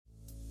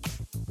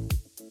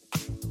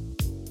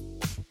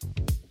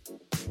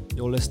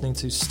You're listening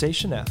to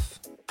Station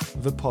F,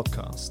 the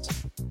podcast.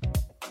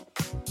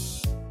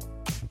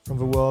 From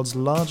the world's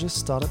largest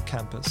startup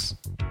campus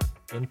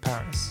in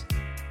Paris.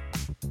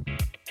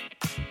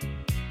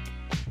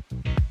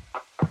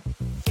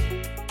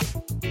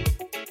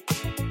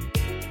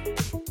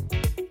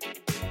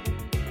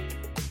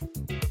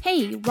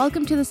 Hey,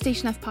 welcome to the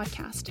Station F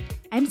podcast.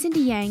 I'm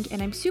Cindy Yang,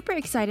 and I'm super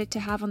excited to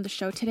have on the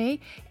show today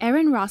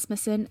Aron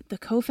Rasmussen, the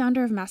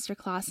co-founder of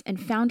Masterclass and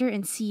founder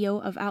and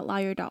CEO of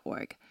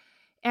Outlier.org.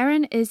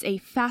 Aron is a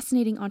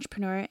fascinating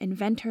entrepreneur,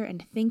 inventor,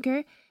 and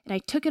thinker, and I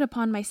took it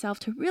upon myself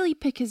to really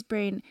pick his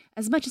brain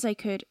as much as I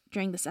could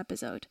during this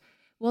episode.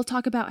 We'll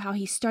talk about how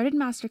he started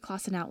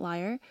Masterclass and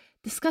Outlier,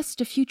 discuss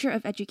the future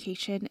of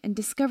education, and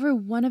discover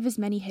one of his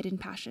many hidden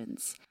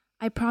passions.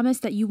 I promise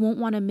that you won't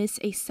want to miss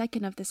a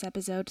second of this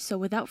episode, so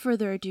without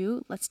further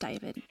ado, let's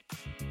dive in.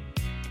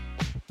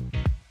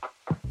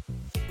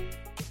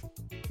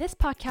 This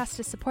podcast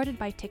is supported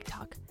by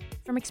TikTok.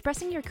 From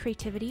expressing your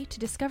creativity to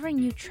discovering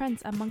new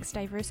trends amongst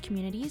diverse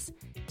communities,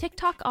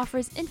 TikTok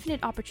offers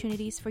infinite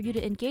opportunities for you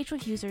to engage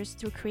with users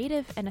through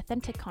creative and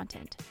authentic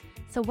content.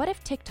 So what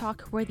if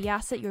TikTok were the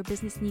asset your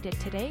business needed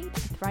today to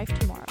thrive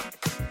tomorrow?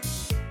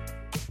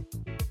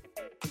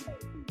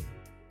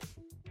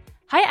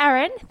 Hi,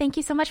 Aron. Thank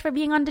you so much for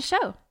being on the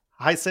show.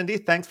 Hi, Cindy.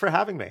 Thanks for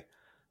having me.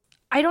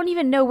 I don't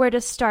even know where to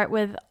start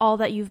with all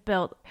that you've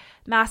built.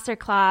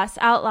 Masterclass,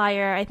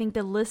 Outlier, I think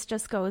the list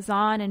just goes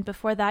on. And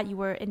before that, you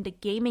were in the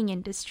gaming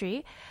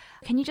industry.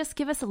 Can you just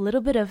give us a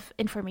little bit of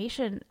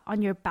information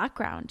on your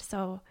background?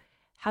 So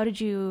how did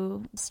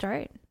you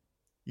start?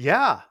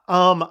 Yeah.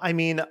 I'm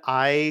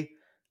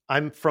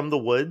from the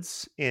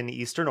woods in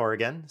Eastern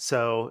Oregon.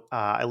 So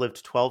I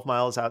lived 12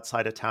 miles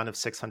outside a town of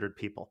 600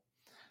 people.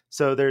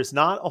 So there's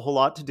not a whole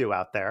lot to do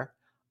out there,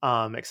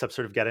 except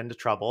sort of get into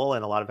trouble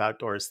and a lot of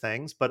outdoors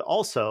things, but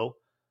also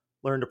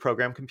learn to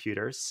program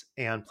computers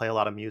and play a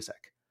lot of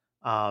music.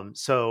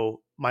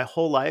 So my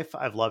whole life,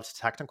 I've loved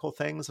technical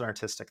things and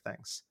artistic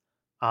things.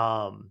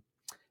 And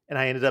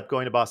I ended up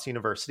going to Boston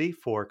University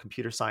for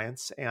computer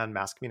science and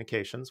mass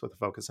communications with a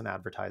focus in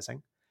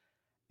advertising.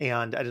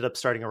 And ended up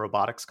starting a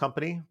robotics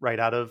company right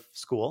out of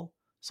school.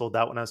 Sold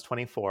that when I was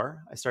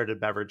 24. I started a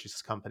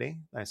beverages company.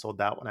 I sold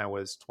that when I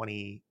was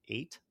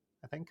 28,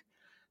 I think.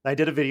 And I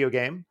did a video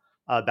game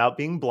about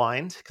being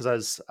blind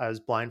because I was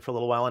blind for a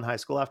little while in high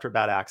school after a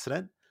bad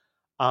accident.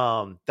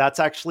 That's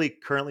actually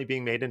currently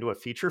being made into a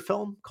feature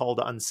film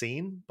called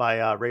Unseen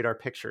by Radar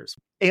Pictures.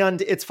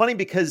 And it's funny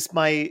because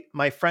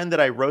my friend that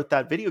I wrote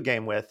that video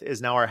game with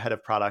is now our head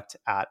of product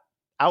at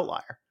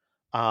Outlier,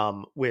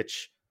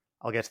 which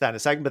I'll get to that in a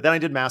second. But then I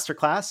did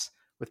Masterclass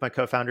with my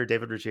co-founder,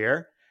 David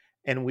Regier.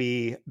 And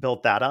we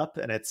built that up,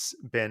 and it's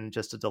been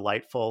just a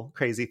delightful,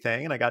 crazy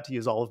thing. And I got to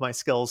use all of my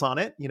skills on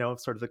it,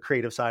 sort of the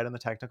creative side and the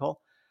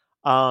technical.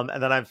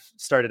 And then I've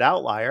started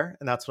Outlier,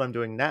 and that's what I'm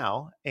doing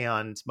now.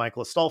 And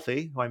Michael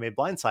Astolfi, who I made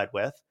Blindside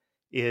with,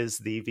 is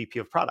the VP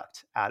of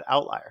product at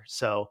Outlier.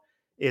 So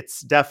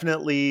it's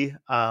definitely,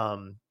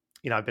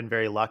 I've been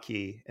very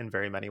lucky in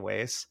very many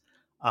ways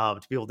to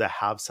be able to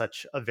have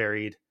such a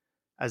varied,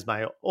 as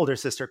my older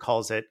sister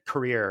calls it,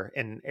 career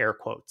in air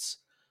quotes.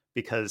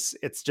 Because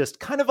it's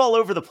just kind of all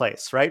over the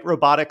place, right?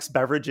 Robotics,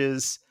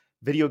 beverages,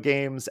 video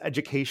games,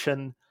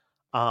 education.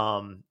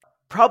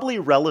 Probably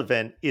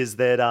relevant is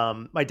that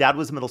my dad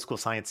was a middle school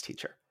science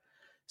teacher.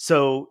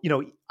 So,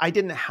 I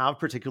didn't have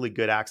particularly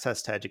good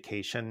access to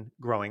education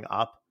growing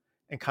up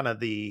and kind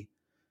of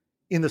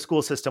in the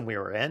school system we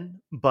were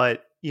in.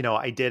 But,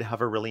 I did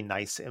have a really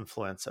nice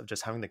influence of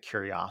just having the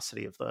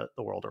curiosity of the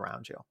world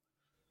around you.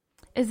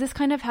 Is this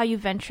kind of how you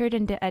ventured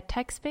into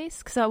edtech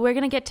space? So we're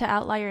going to get to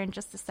Outlier in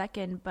just a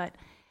second, but...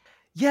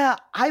 Yeah,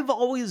 I've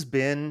always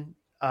been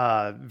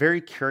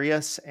very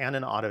curious and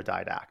an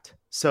autodidact.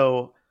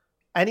 So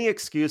any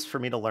excuse for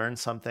me to learn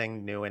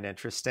something new and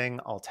interesting,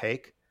 I'll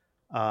take.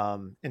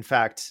 In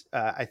fact,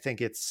 I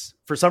think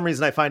for some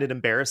reason I find it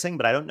embarrassing,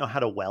 but I don't know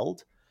how to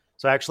weld.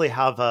 So I actually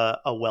have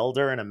a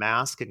welder and a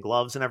mask and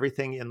gloves and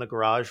everything in the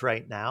garage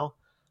right now.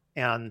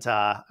 And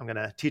I'm going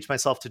to teach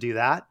myself to do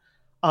that.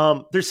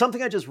 There's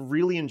something I just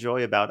really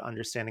enjoy about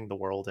understanding the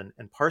world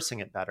and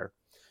parsing it better.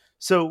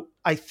 So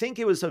I think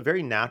it was a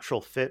very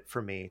natural fit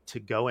for me to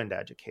go into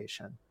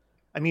education.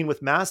 I mean,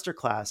 with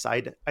Masterclass,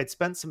 I'd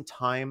spent some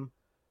time,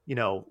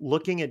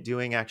 looking at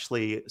doing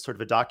actually sort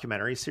of a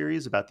documentary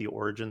series about the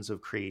origins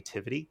of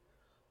creativity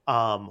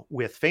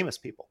with famous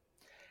people.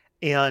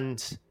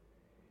 And,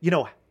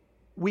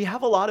 we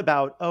have a lot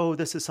about, oh,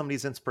 this is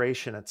somebody's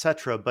inspiration, et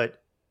cetera.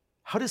 But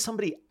how does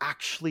somebody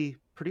actually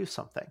produce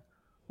something?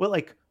 Well,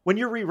 when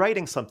you're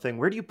rewriting something,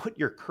 where do you put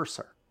your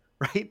cursor,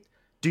 right?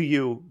 Do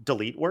you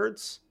delete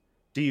words?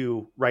 Do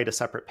you write a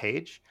separate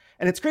page?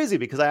 And it's crazy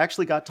because I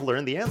actually got to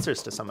learn the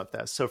answers to some of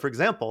this. So for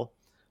example,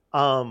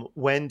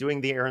 when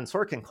doing the Aaron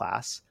Sorkin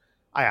class,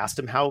 I asked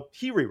him how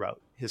he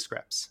rewrote his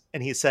scripts.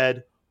 And he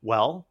said,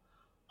 well,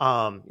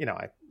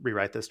 I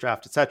rewrite this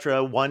draft,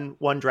 etc.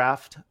 One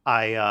draft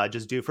I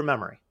just do from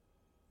memory.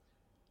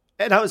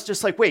 And I was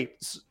just like,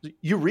 wait,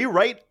 you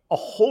rewrite a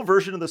whole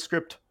version of the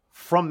script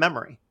from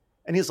memory?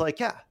 And he's like,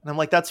 yeah. And I'm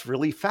like, that's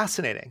really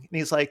fascinating. And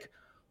he's like,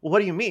 well, what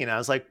do you mean? I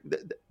was like,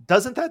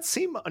 doesn't that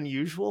seem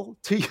unusual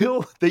to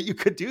you that you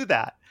could do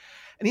that?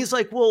 And he's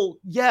like, well,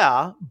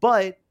 yeah,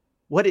 but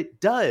what it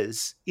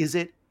does is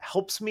it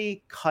helps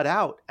me cut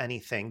out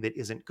anything that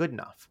isn't good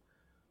enough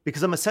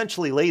because I'm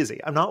essentially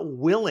lazy. I'm not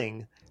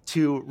willing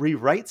to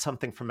rewrite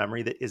something from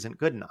memory that isn't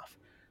good enough.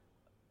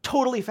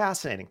 Totally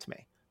fascinating to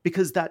me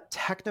because that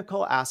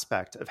technical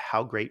aspect of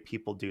how great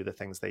people do the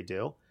things they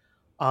do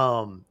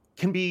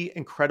can be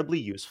incredibly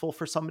useful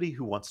for somebody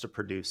who wants to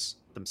produce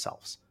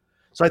themselves.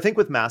 So I think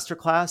with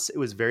Masterclass, it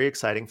was very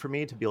exciting for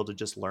me to be able to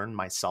just learn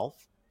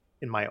myself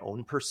in my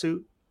own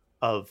pursuit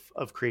of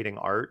creating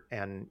art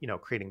and, you know,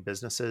 creating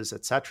businesses,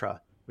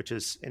 etc., which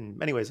is in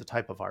many ways a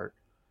type of art.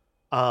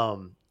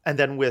 And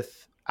then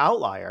with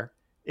Outlier,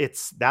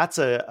 that's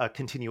a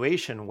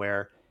continuation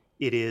where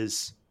it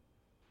is,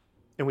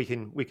 and we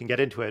can get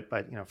into it,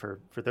 but you know, for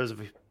those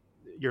of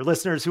your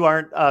listeners who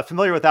aren't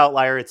familiar with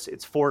Outlier, it's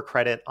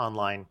 4-credit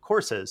online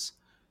courses.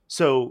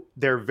 So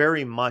they're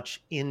very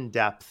much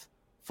in-depth,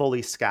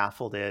 fully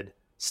scaffolded,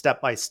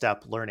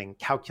 step-by-step learning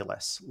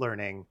calculus,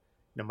 learning,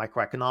 you know,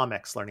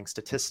 microeconomics, learning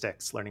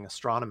statistics, learning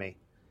astronomy.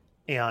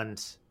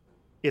 And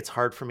it's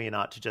hard for me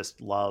not to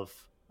just love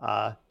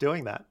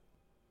doing that.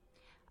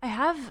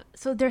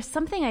 So there's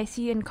something I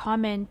see in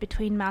common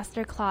between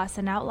Masterclass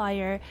and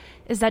Outlier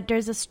is that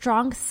there's a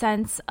strong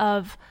sense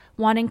of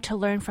wanting to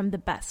learn from the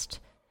best,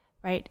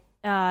 right?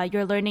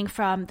 You're learning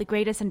from the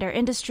greatest in their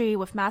industry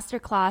with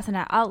Masterclass, and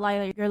at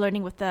Outlier, you're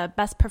learning with the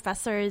best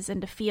professors in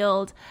the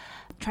field,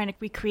 trying to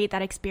recreate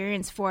that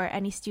experience for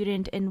any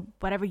student in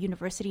whatever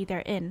university they're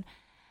in.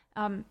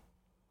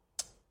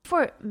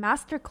 For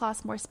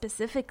Masterclass more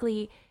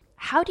specifically,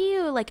 how do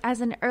you, like, as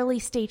an early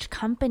stage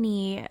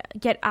company,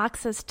 get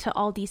access to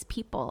all these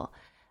people?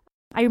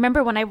 I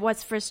remember when I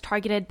was first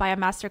targeted by a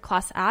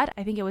Masterclass ad,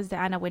 I think it was the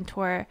Anna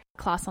Wintour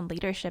class on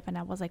leadership. And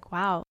I was like,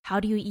 wow, how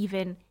do you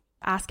even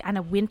ask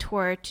Anna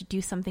Wintour to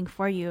do something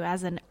for you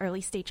as an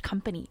early stage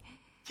company?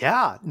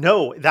 Yeah,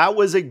 no, that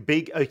was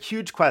a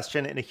huge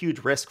question and a huge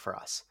risk for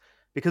us.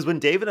 Because when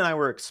David and I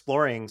were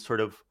exploring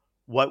sort of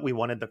what we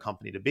wanted the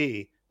company to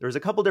be, there was a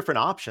couple different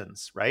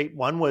options, right?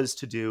 One was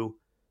to do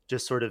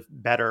just sort of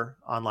better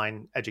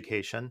online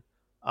education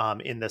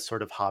in this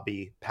sort of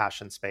hobby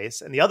passion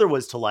space. And the other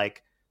was to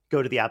like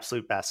go to the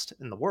absolute best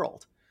in the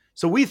world.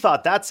 So we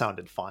thought that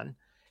sounded fun.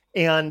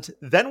 And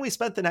then we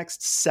spent the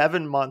next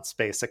 7 months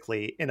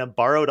basically in a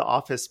borrowed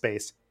office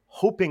space,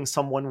 hoping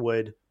someone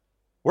would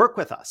work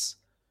with us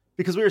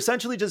because we were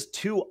essentially just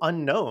two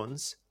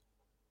unknowns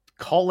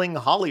calling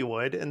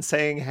Hollywood and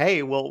saying,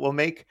 hey, we'll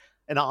make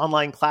an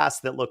online class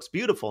that looks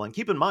beautiful. And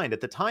keep in mind,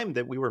 at the time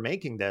that we were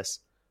making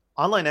this,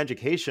 online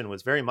education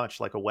was very much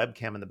like a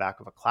webcam in the back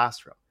of a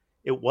classroom.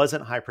 It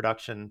wasn't high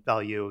production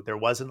value. There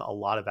wasn't a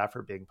lot of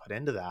effort being put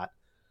into that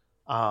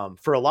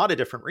for a lot of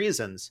different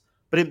reasons,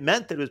 but it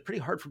meant that it was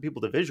pretty hard for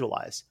people to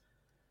visualize.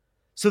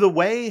 So the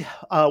way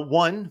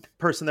one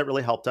person that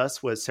really helped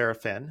us was Sarah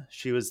Finn.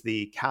 She was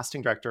the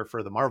casting director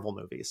for the Marvel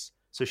movies.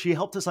 So she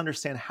helped us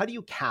understand, how do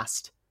you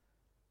cast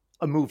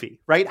a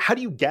movie, right? How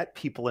do you get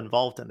people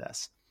involved in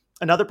this?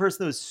 Another person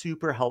that was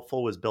super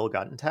helpful was Bill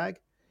Guttentag.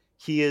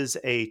 He is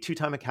a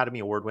 2-time Academy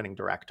Award-winning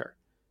director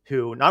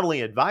who not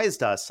only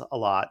advised us a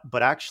lot,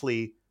 but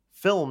actually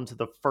filmed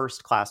the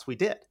first class we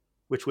did,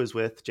 which was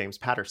with James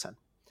Patterson.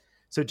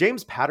 So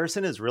James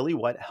Patterson is really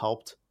what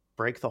helped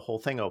break the whole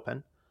thing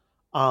open.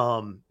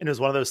 And it was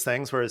one of those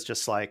things where it's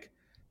just like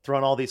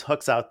throwing all these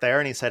hooks out there.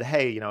 And he said,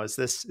 hey, you know, is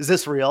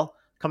this real?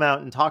 Come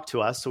out and talk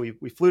to us. So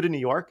we flew to New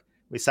York.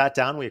 We sat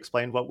down. We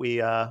explained what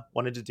we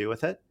wanted to do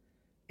with it.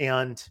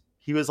 And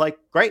he was like,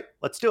 great,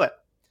 let's do it.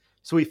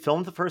 So we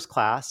filmed the first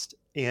class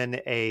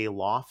in a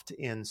loft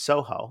in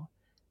Soho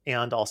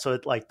and also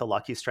at like the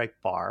Lucky Strike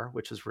bar,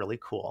 which is really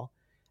cool.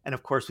 And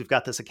of course, we've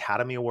got this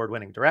Academy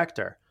Award-winning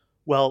director.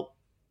 Well,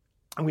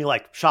 and we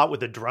like shot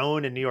with a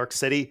drone in New York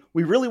City.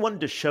 We really wanted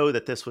to show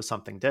that this was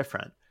something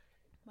different.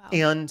 Wow.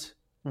 And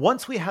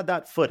once we had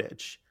that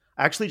footage,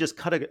 I actually just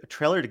cut a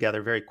trailer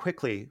together very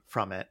quickly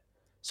from it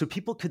so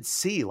people could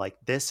see like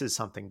this is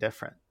something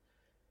different.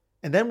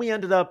 And then we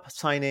ended up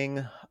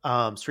signing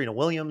Serena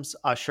Williams,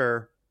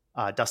 Usher,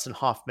 Dustin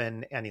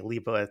Hoffman, Annie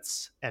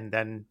Leibovitz, and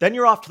then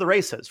you're off to the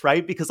races,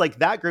 right? Because like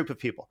that group of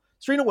people,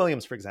 Serena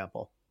Williams, for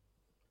example,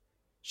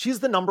 she's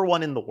the number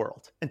one in the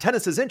world. And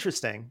tennis is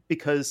interesting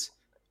because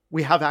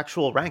we have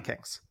actual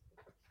rankings,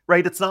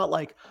 right? It's not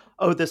like,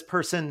 oh, this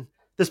person's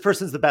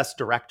the best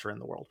director in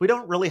the world. We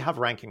don't really have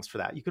rankings for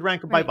that. You could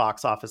rank them by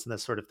box office and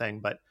this sort of thing.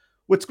 But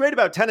what's great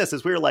about tennis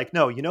is we were like,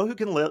 no, you know who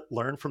can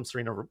learn from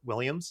Serena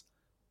Williams?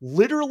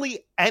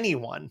 Literally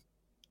anyone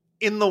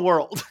in the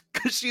world,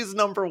 because she's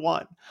number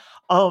one.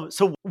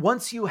 So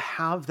once you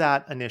have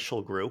that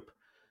initial group,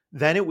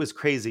 then it was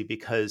crazy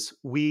because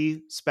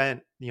we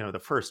spent, you know, the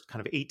first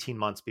kind of 18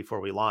 months before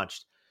we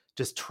launched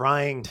just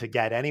trying to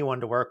get anyone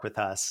to work with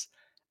us.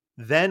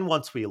 Then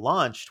once we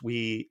launched,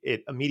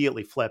 it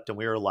immediately flipped and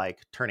we were like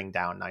turning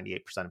down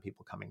 98% of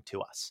people coming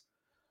to us.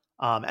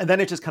 And then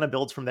it just kind of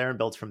builds from there.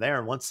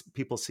 And once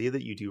people see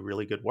that you do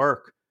really good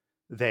work,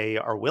 they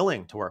are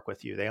willing to work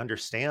with you. They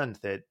understand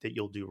that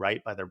you'll do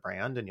right by their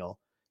brand and you'll,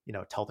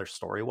 tell their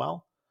story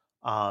well.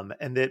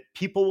 And that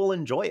people will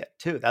enjoy it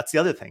too. That's the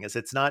other thing, is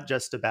it's not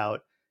just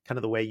about kind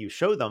of the way you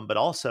show them, but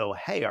also,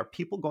 hey, are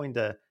people going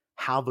to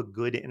have a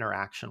good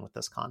interaction with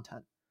this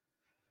content?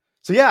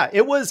 So yeah,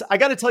 I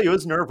got to tell you, it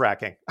was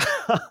nerve-wracking.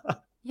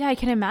 Yeah, I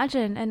can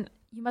imagine. And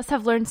you must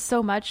have learned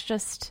so much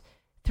just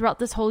throughout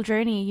this whole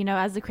journey,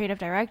 as the creative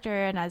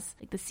director and as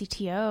like the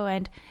CTO.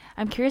 And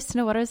I'm curious to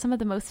know, what are some of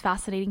the most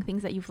fascinating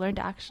things that you've learned,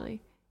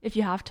 actually, if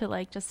you have to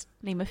like just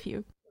name a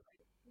few?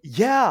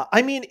 Yeah,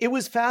 I mean, it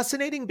was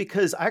fascinating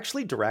because I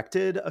actually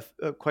directed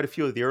quite a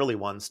few of the early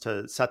ones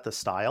to set the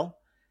style.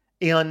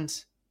 And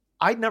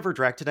I'd never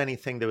directed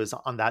anything that was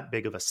on that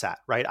big of a set,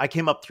 right? I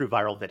came up through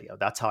viral video.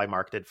 That's how I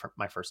marketed for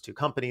my first two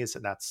companies.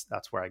 And that's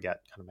where I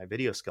get kind of my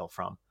video skill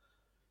from.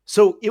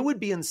 So it would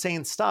be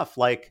insane stuff.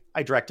 Like,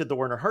 I directed the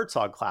Werner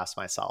Herzog class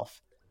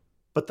myself,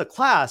 but the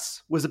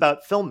class was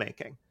about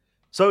filmmaking.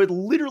 So I would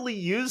literally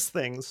use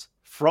things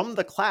from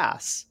the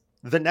class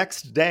the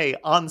next day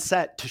on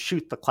set to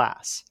shoot the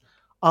class.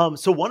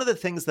 So one of the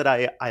things that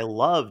I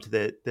loved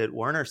that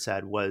Werner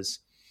said was,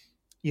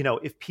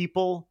 if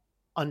people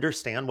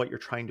understand what you're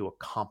trying to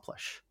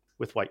accomplish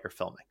with what you're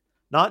filming,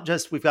 not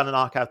just we've got to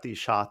knock out these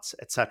shots,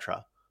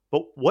 etc.,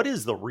 but what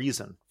is the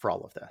reason for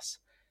all of this?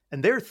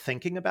 And they're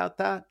thinking about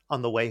that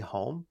on the way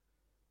home,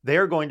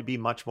 they're going to be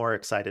much more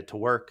excited to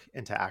work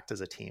and to act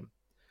as a team.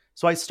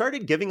 So I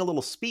started giving a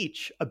little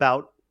speech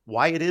about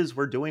why it is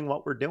we're doing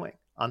what we're doing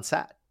on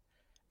set.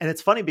 And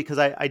it's funny because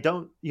I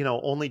don't,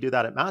 only do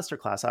that at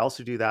Masterclass. I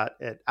also do that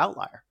at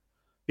Outlier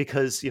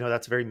because,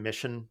 that's a very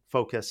mission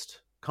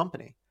focused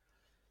company.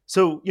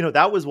 So,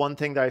 that was one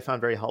thing that I found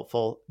very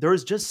helpful. There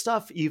was just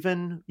stuff,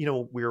 even,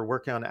 we were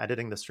working on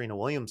editing the Serena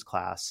Williams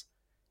class,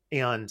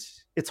 and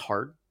it's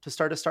hard to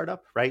start a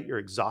startup, right? You're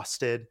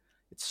exhausted.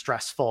 It's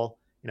stressful.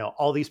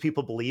 All these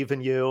people believe in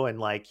you, and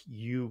like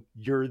you're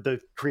the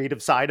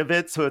creative side of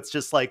it. So it's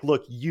just like,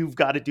 look, you've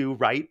got to do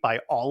right by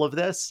all of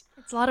this.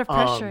 It's a lot of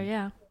pressure.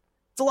 Yeah.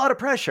 It's a lot of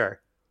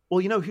pressure.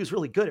 Well, who's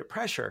really good at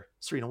pressure?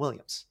 Serena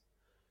Williams.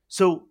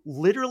 So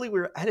literally we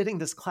were editing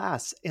this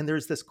class, and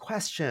there's this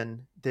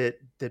question that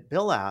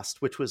Bill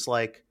asked, which was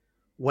like,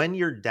 when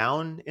you're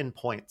down in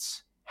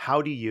points,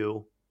 how do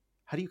you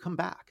come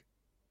back?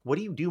 What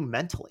do you do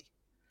mentally?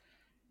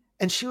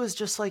 And she was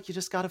just like, you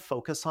just got to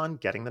focus on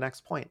getting the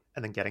next point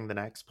and then getting the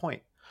next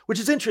point, which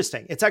is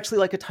interesting. It's actually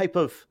like a type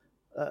of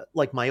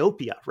like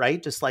myopia,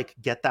 right? Just like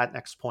get that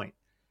next point.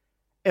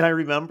 And I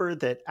remember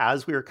that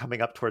as we were coming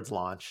up towards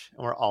launch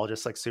and we're all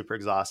just like super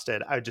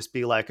exhausted, I would just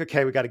be like,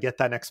 okay, we got to get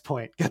that next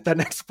point, get that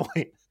next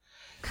point.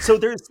 So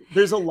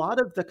there's a lot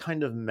of the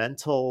kind of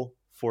mental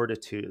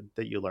fortitude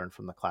that you learn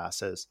from the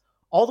classes,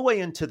 all the way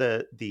into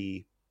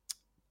the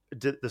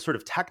sort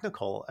of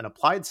technical and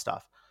applied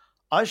stuff.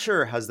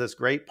 Usher has this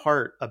great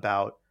part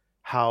about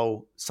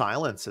how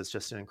silence is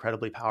just an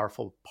incredibly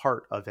powerful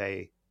part of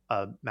a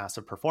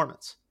massive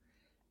performance.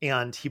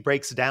 And he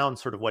breaks down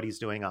sort of what he's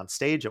doing on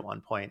stage at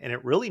one point. And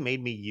it really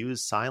made me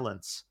use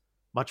silence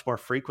much more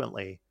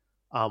frequently.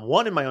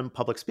 One, in my own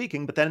public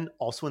speaking, but then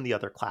also in the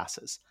other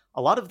classes.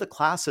 A lot of the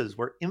classes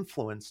were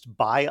influenced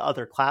by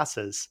other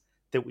classes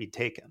that we'd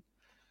taken.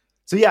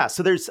 So yeah,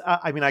 so there's,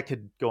 I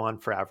could go on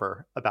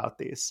forever about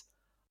these.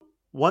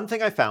 One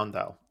thing I found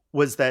though,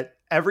 was that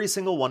every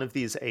single one of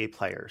these A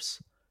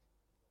players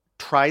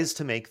tries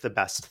to make the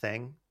best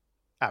thing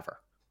ever.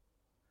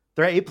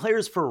 They're A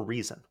players for a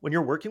reason. When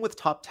you're working with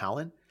top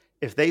talent,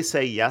 if they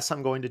say, yes,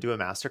 I'm going to do a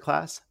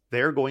masterclass,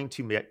 they're going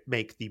to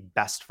make the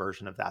best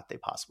version of that they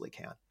possibly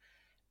can.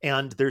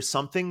 And there's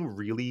something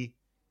really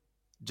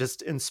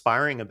just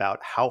inspiring about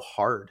how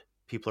hard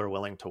people are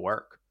willing to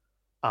work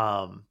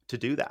to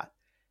do that.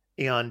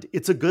 And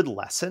it's a good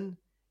lesson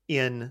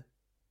in,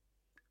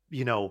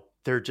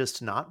 there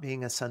just not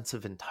being a sense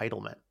of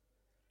entitlement.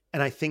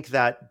 And I think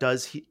that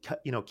does,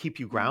 keep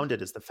you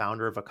grounded as the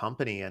founder of a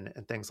company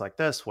and things like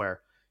this,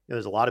 where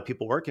there's a lot of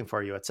people working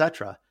for you, et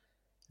cetera.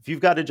 If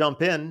you've got to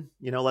jump in,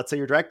 let's say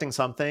you're directing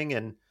something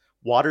and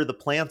water the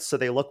plants so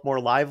they look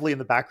more lively in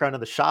the background of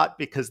the shot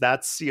because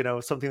that's,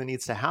 something that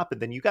needs to happen,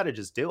 then you got to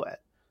just do it.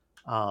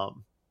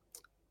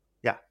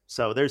 Yeah.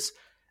 So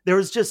there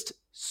was just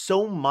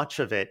so much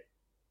of it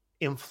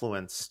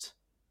influenced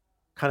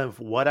kind of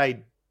what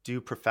I do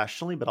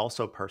professionally, but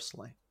also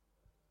personally.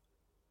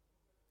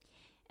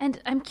 And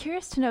I'm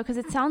curious to know, because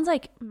it sounds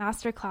like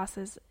Masterclass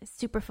is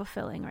super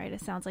fulfilling, right?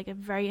 It sounds like a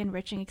very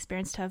enriching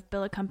experience to have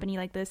built a company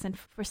like this and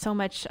for so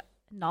much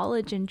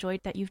knowledge and joy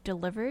that you've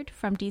delivered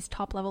from these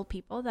top level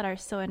people that are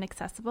so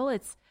inaccessible.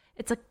 It's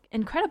an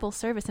incredible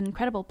service, an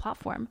incredible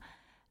platform.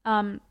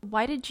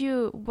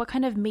 What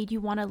kind of made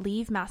you want to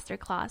leave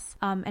Masterclass?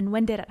 And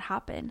when did it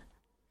happen?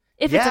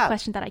 If it's a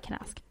question that I can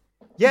ask.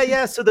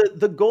 Yeah. So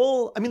the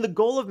goal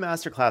of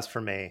Masterclass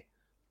for me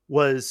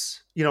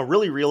was,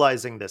 really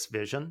realizing this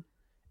vision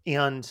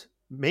and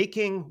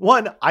making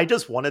one, I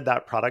just wanted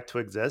that product to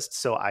exist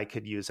so I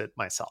could use it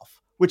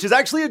myself, which is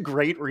actually a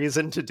great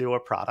reason to do a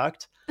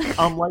product.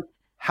 Like,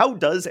 how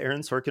does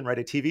Aaron Sorkin write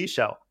a TV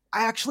show?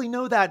 I actually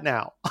know that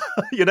now.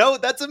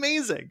 That's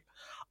amazing.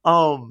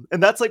 And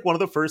that's like one of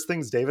the first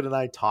things David and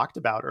I talked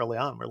about early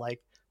on.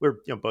 We're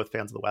both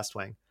fans of the West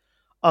Wing.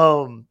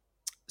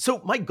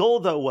 So my goal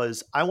though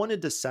was I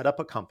wanted to set up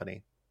a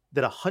company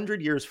that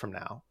 100 years from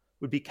now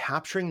would be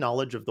capturing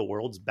knowledge of the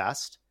world's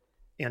best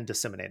and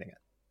disseminating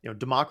it,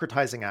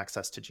 democratizing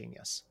access to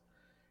genius.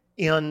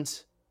 And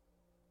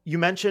you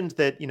mentioned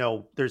that,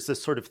 there's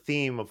this sort of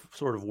theme of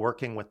sort of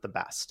working with the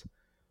best.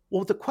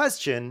 Well, the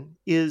question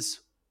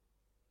is,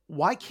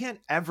 why can't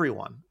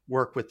everyone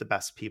work with the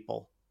best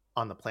people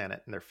on the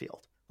planet in their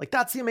field? Like,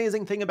 that's the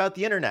amazing thing about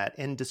the internet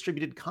and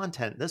distributed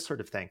content, this sort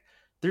of thing.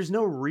 There's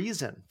no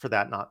reason for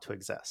that not to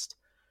exist.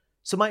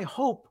 So my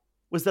hope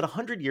was that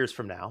 100 years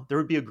from now, there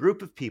would be a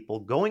group of people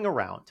going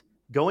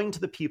to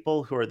the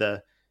people who are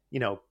the,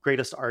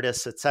 greatest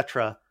artists, et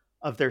cetera,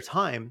 of their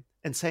time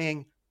and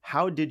saying,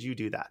 how did you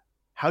do that?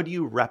 How do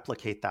you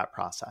replicate that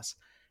process?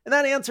 And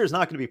that answer is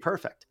not going to be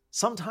perfect.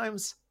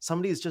 Sometimes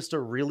somebody is just a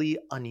really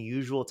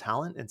unusual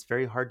talent. And it's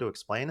very hard to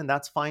explain, and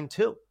that's fine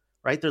too,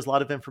 right? There's a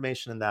lot of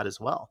information in that as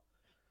well.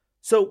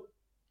 So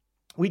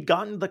we'd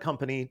gotten the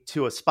company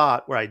to a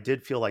spot where I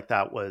did feel like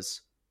that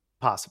was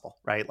possible,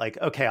 right? Like,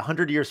 okay,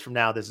 100 years from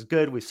now, this is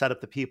good. We've set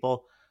up the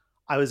people.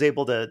 I was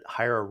able to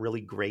hire a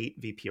really great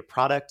VP of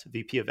product,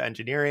 VP of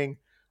engineering,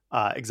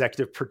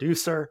 executive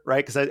producer,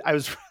 right? Because I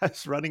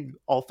was running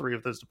all three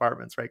of those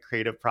departments, right?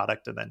 Creative,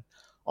 product, and then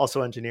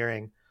also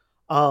engineering.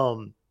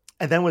 And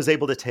then was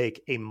able to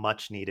take a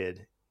much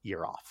needed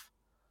year off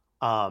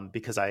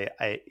because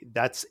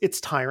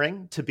it's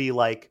tiring to be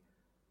like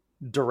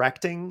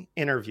directing,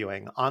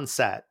 interviewing on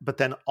set, but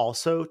then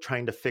also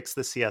trying to fix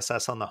the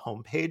CSS on the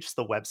homepage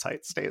so the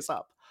website stays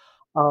up.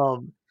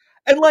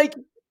 And like,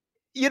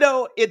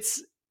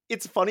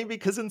 it's funny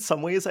because in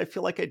some ways I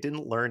feel like I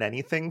didn't learn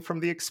anything from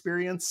the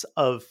experience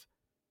of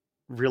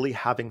really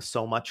having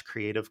so much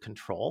creative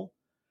control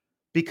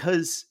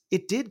because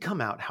it did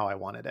come out how I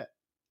wanted it.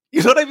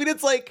 You know what I mean?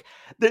 It's like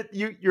that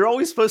you're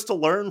always supposed to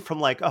learn from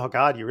like, oh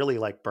God, you really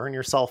like burn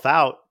yourself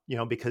out,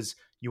 because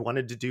you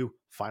wanted to do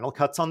final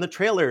cuts on the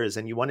trailers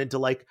and you wanted to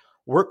like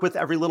work with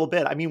every little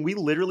bit. I mean, we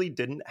literally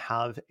didn't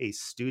have a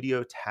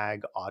studio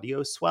tag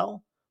audio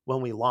swell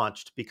when we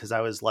launched because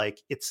I was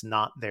like, it's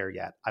not there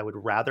yet. I would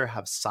rather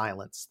have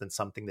silence than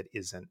something that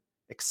isn't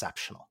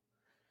exceptional.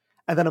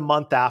 And then a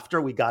month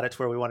after we got it to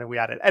where we wanted, we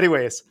had it.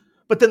 Anyways,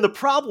 but then the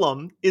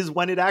problem is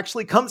when it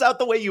actually comes out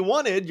the way you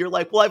wanted, you're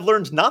like, well, I've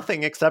learned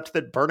nothing except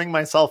that burning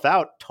myself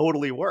out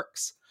totally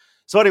works.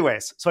 So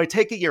anyways, so I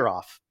take a year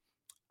off.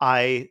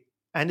 I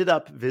ended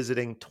up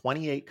visiting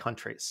 28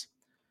 countries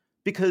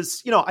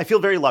because, I feel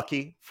very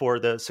lucky for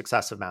the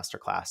success of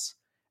Masterclass.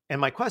 And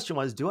my question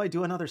was, do I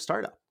do another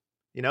startup?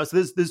 So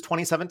this is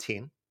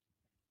 2017.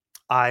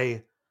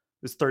 I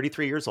was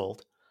 33 years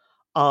old.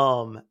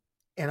 And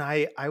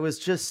I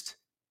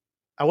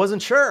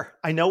wasn't sure.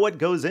 I know what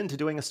goes into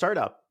doing a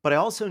startup, but I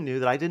also knew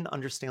that I didn't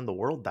understand the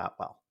world that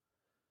well,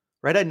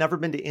 right? I'd never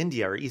been to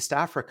India or East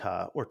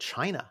Africa or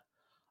China,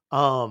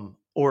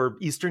 or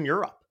Eastern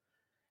Europe.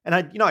 And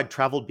I'd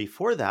traveled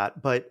before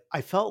that, but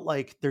I felt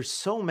like there's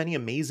so many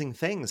amazing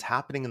things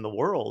happening in the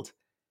world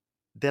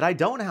that I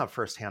don't have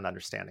firsthand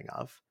understanding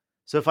of.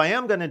 So if I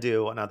am going to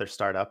do another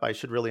startup, I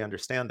should really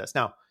understand this.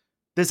 Now,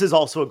 this is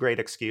also a great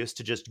excuse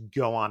to just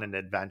go on an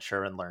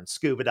adventure and learn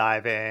scuba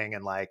diving.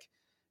 And like,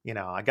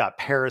 I got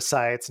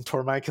parasites and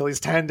tore my Achilles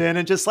tendon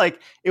and just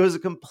like, it was a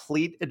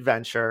complete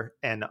adventure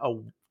and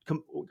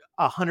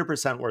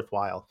 100%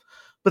 worthwhile.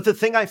 But the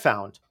thing I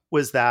found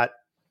was that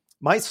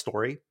my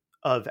story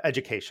of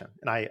education,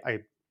 and I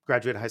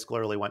graduated high school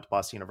early, went to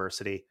Boston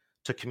University,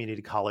 took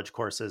community college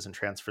courses and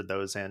transferred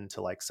those in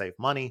to like save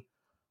money.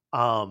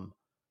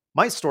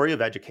 My story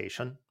of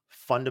education,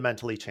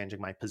 fundamentally changing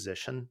my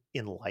position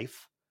in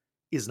life,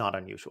 is not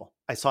unusual.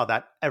 I saw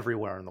that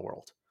everywhere in the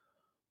world.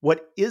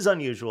 What is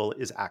unusual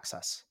is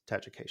access to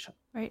education.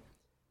 Right.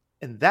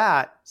 And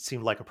that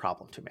seemed like a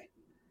problem to me.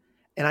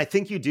 And I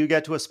think you do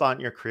get to a spot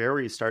in your career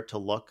where you start to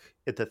look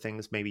at the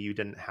things maybe you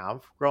didn't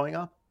have growing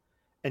up,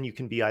 and you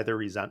can be either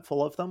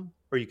resentful of them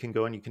or you can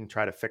go and you can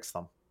try to fix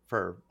them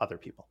for other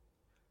people.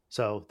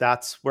 So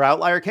that's where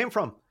Outlier came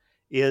from,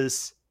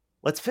 is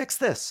let's fix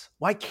this.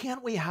 Why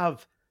can't we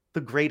have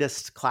the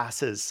greatest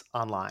classes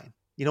online?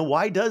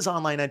 Why does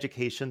online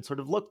education sort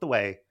of look the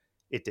way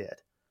it did?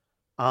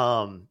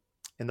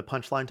 And the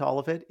punchline to all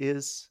of it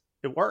is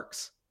it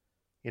works.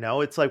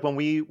 It's like when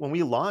we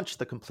launched,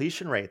 the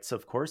completion rates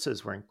of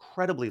courses were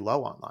incredibly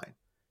low online,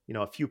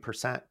 a few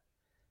percent.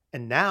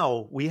 And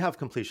now we have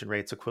completion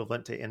rates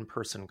equivalent to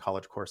in-person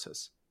college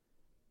courses.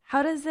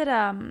 How does it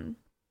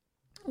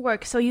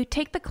work? So you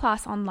take the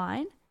class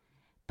online,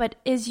 but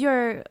is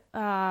your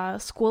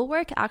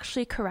schoolwork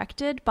actually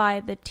corrected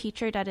by the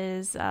teacher that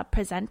is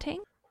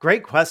presenting?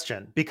 Great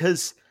question,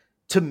 because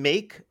to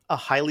make a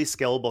highly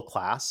scalable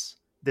class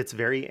that's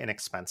very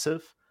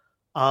inexpensive,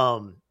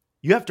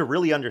 you have to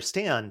really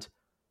understand,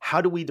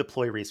 how do we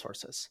deploy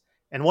resources?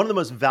 And one of the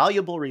most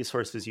valuable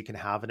resources you can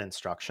have in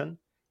instruction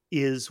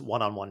is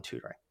one-on-one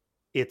tutoring.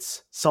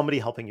 it's somebody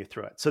helping you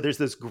through it. So there's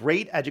this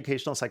great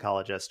educational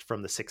psychologist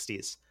from the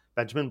 60s,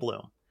 Benjamin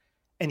Bloom,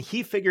 and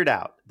he figured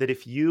out that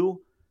if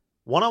you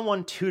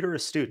one-on-one tutor a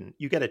student,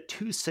 you get a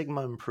 2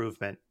 sigma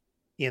improvement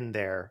in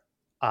their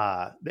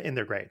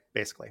grade,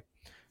 basically.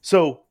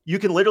 So you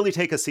can literally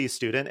take a C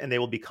student and they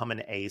will become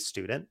an A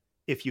student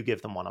if you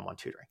give them one-on-one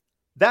tutoring.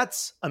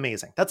 That's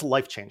amazing. That's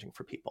life-changing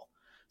for people.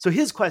 So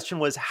his question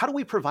was, how do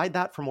we provide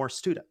that for more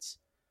students?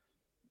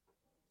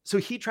 So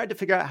he tried to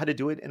figure out how to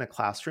do it in a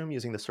classroom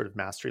using this sort of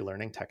mastery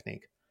learning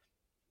technique.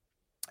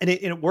 And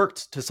it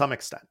worked to some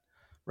extent,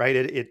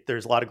 right?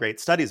 There's a lot of great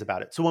studies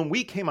about it. So when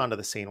we came onto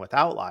the scene with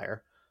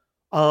Outlier,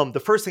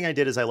 the first thing I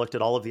did is I looked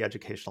at all of the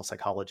educational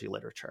psychology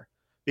literature,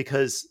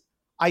 because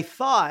I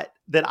thought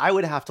that I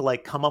would have to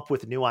like come up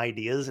with new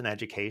ideas in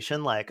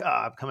education. Like,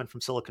 I'm coming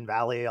from Silicon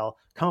Valley, I'll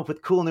come up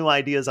with cool new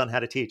ideas on how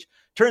to teach.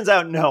 Turns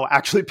out, no,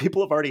 actually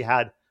people have already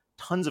had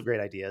tons of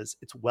great ideas.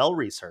 It's well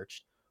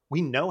researched.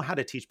 We know how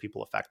to teach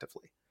people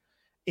effectively.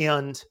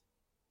 And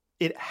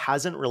it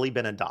hasn't really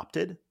been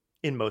adopted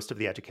in most of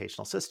the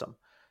educational system.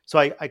 So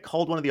I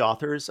called one of the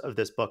authors of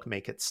this book,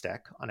 Make It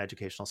Stick, on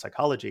educational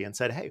psychology, and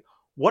said, hey,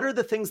 what are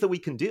the things that we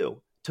can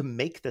do to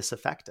make this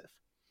effective?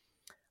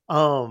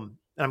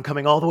 And I'm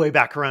coming all the way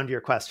back around to your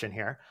question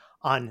here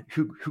on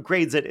who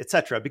grades it, et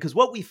cetera, because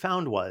what we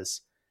found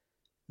was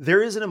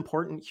there is an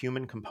important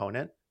human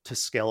component to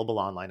scalable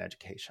online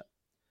education.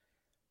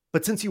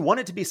 But since you want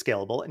it to be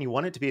scalable and you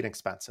want it to be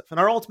inexpensive, and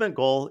our ultimate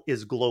goal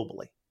is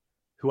globally,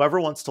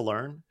 whoever wants to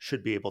learn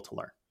should be able to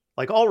learn.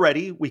 Like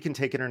already we can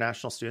take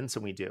international students,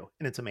 and we do,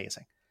 and it's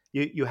amazing.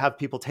 You have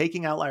people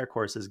taking Outlier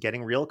courses,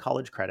 getting real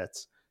college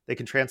credits. They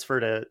can transfer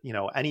to,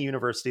 any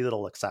university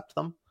that'll accept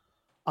them.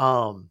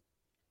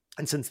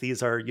 And since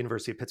these are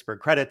University of Pittsburgh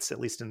credits, at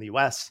least in the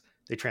US,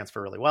 they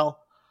transfer really well.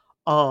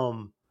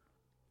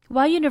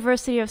 Why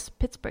University of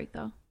Pittsburgh,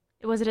 though?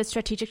 Was it a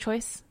strategic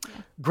choice?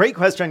 Yeah. Great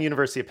question on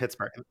University of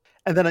Pittsburgh.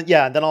 And then,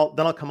 then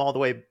I'll come all the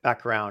way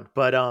back around.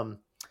 But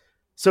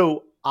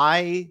so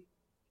I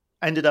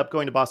ended up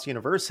going to Boston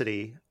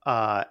University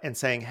and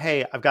saying,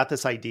 hey, I've got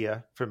this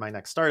idea for my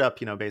next startup.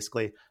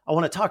 Basically, I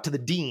want to talk to the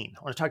dean.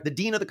 I want to talk to the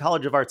dean of the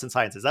College of Arts and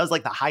Sciences. That was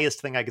like the highest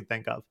thing I could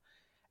think of.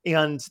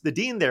 And the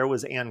dean there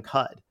was Ann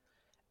Cudd.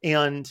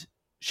 And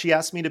she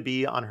asked me to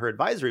be on her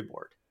advisory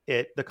board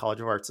at the College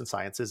of Arts and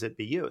Sciences at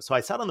BU. So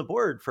I sat on the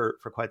board for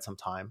quite some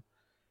time.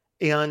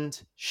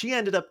 And she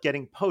ended up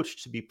getting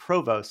poached to be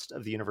provost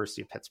of the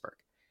University of Pittsburgh.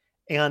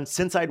 And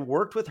since I'd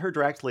worked with her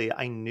directly,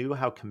 I knew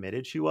how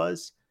committed she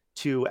was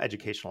to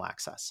educational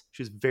access.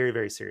 She was very,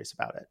 very serious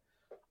about it.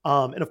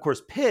 And of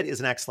course, Pitt is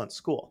an excellent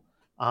school.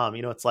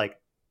 It's like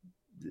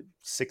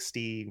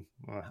 60,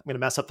 I'm going to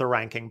mess up the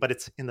ranking, but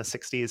it's in the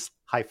 60s,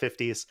 high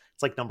 50s.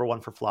 It's like number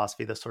 1 for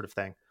philosophy, this sort of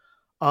thing.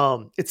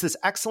 It's this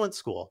excellent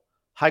school,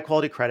 high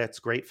quality credits,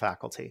 great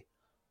faculty,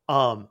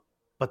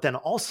 but then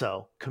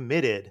also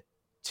committed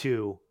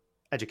to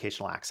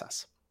educational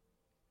access,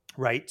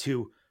 right?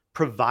 To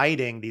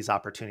providing these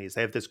opportunities.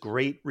 They have this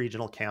great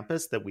regional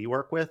campus that we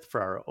work with for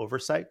our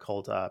oversight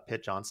called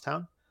Pitt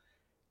Johnstown.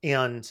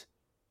 And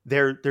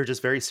they're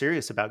just very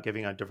serious about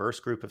giving a diverse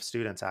group of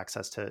students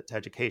access to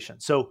education.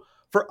 So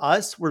for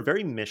us, we're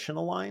very mission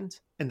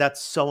aligned, and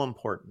that's so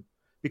important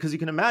because you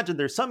can imagine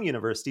there's some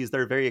universities that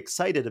are very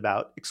excited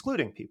about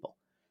excluding people.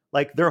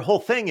 Like their whole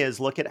thing is,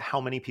 look at how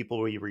many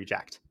people we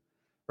reject,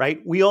 right?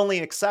 We only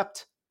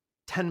accept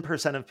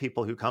 10% of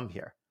people who come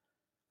here.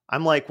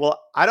 I'm like, well,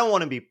 I don't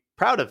want to be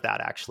proud of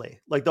that, actually.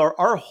 Like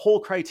our whole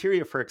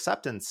criteria for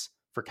acceptance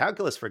for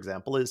calculus, for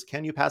example, is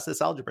can you pass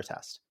this algebra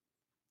test?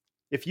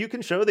 If you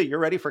can show that you're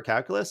ready for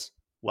calculus,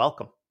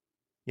 welcome.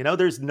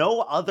 There's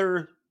no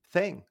other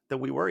thing that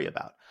we worry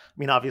about. I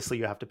mean, obviously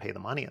you have to pay the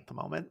money at the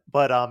moment,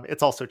 but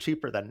it's also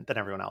cheaper than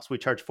everyone else. We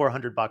charge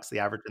 $400. The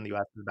average in the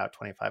US is about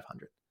 $2,500.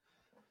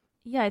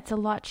 Yeah, it's a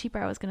lot cheaper,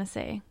 I was going to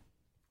say.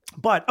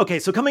 But okay,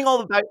 so coming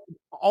all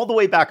the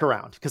way back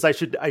around, because I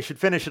should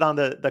finish it on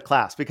the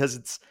class,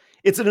 because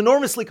it's an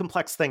enormously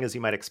complex thing, as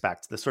you might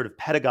expect, the sort of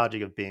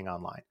pedagogy of being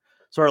online.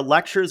 So our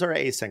lectures are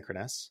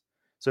asynchronous.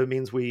 So it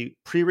means we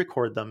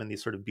pre-record them in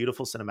these sort of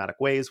beautiful cinematic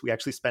ways. We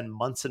actually spend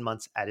months and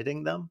months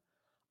editing them.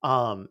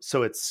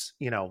 So it's,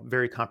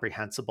 very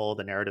comprehensible.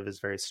 The narrative is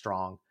very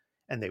strong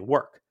and they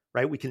work,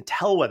 right? We can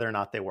tell whether or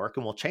not they work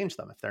and we'll change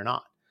them if they're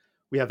not.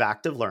 We have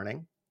active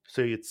learning.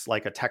 So it's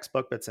like a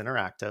textbook that's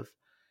interactive.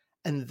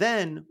 And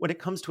then when it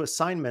comes to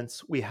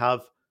assignments, we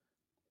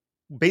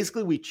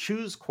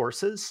choose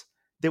courses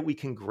that we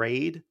can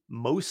grade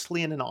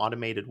mostly in an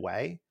automated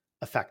way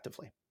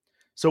effectively.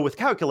 So with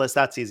calculus,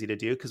 that's easy to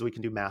do because we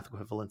can do math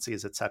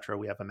equivalencies, et cetera.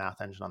 We have a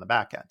math engine on the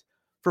back end.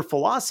 For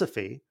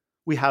philosophy,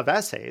 we have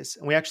essays,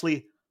 and we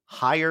actually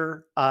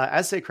hire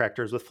essay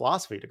correctors with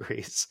philosophy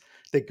degrees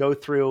that go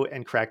through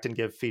and correct and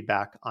give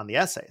feedback on the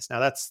essays. Now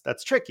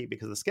that's tricky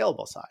because of the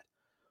scalable side.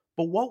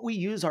 But what we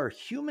use our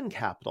human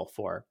capital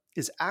for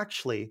is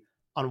actually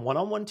on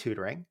one-on-one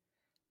tutoring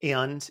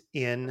and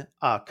in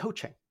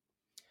coaching,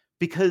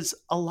 because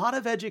a lot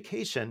of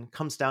education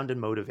comes down to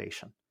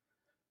motivation.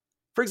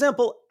 For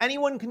example,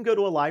 anyone can go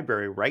to a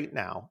library right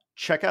now,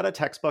 check out a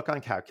textbook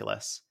on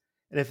calculus,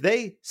 And if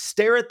they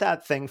stare at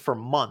that thing for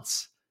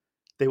months,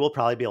 they will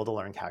probably be able to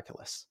learn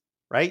calculus,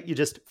 right? You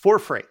just for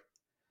free.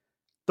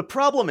 The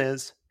problem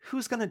is,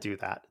 who's going to do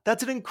that?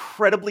 That's an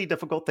incredibly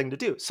difficult thing to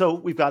do. So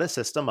we've got a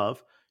system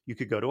of you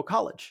could go to a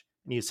college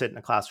and you sit in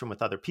a classroom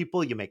with other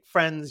people, you make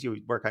friends,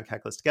 you work on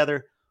calculus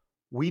together.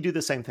 We do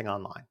the same thing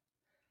online.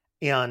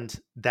 And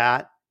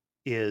that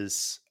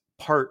is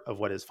part of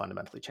what has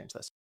fundamentally changed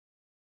this.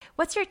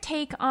 What's your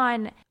take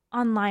on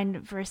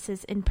online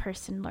versus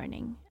in-person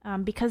learning?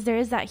 Because there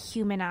is that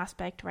human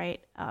aspect,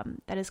 right?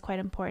 That is quite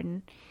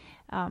important.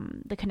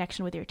 The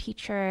connection with your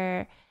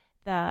teacher,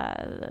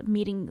 the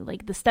meeting,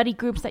 like the study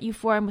groups that you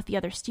form with the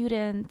other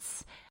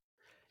students.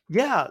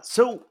 Yeah.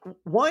 So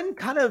one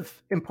kind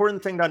of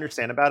important thing to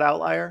understand about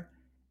Outlier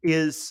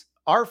is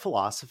our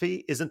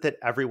philosophy isn't that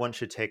everyone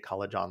should take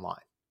college online.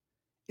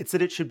 It's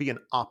that it should be an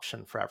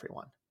option for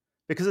everyone.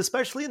 Because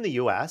especially in the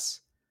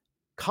US,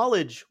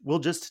 college will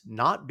just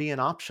not be an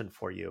option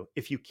for you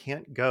if you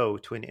can't go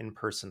to an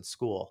in-person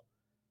school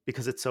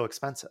because it's so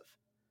expensive.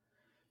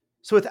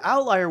 So with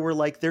Outlier, we're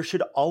like, there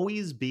should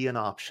always be an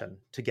option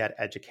to get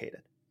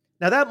educated.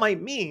 Now that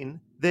might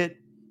mean that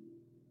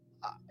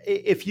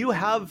if you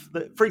have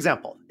for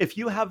example, if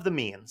you have the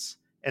means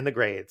and the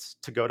grades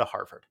to go to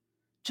Harvard,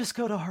 just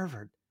go to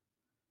Harvard.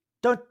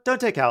 Don't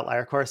take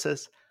Outlier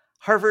courses.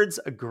 Harvard's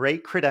a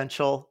great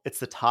credential. It's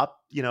the top,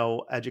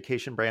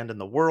 education brand in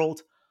the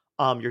world.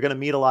 You're going to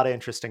meet a lot of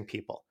interesting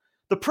people.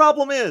 The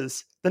problem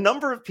is the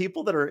number of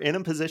people that are in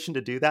a position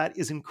to do that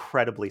is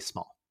incredibly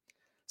small.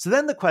 So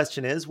then the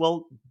question is,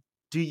 well,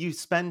 do you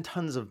spend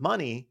tons of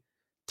money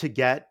to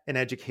get an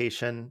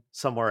education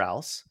somewhere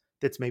else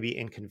that's maybe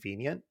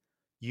inconvenient?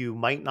 You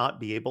might not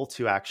be able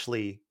to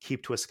actually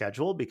keep to a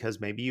schedule because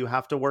maybe you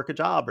have to work a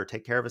job or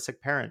take care of a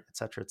sick parent, et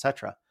cetera, et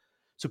cetera.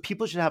 So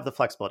people should have the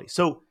flexibility.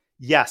 So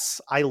yes,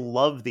 I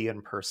love the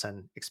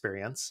in-person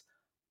experience.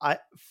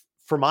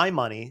 For my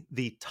money,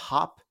 the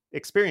top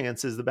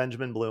experience is the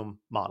Benjamin Bloom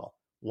model,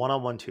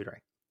 one-on-one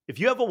tutoring. If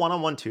you have a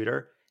one-on-one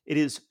tutor, it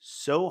is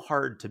so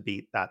hard to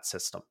beat that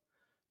system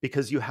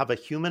because you have a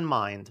human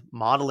mind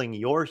modeling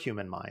your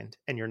human mind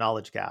and your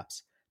knowledge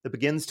gaps that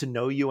begins to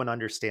know you and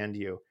understand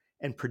you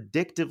and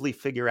predictively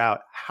figure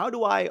out, how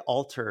do I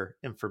alter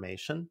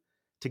information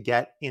to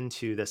get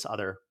into this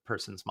other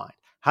person's mind?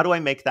 How do I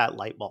make that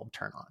light bulb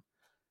turn on?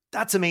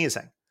 That's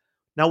amazing.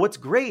 Now, what's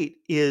great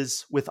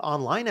is with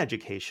online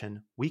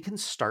education, we can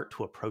start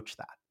to approach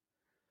that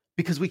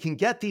because we can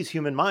get these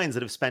human minds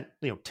that have spent,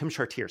 Tim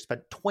Chartier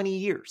spent 20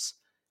 years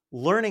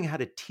learning how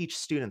to teach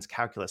students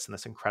calculus in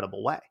this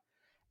incredible way.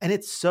 And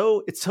it's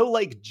so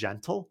like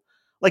gentle.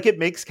 Like it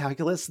makes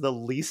calculus the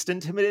least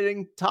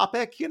intimidating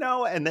topic,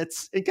 and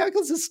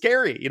calculus is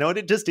scary, and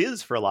it just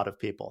is for a lot of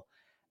people.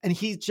 And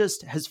he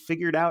just has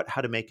figured out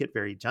how to make it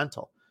very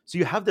gentle. So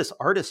you have this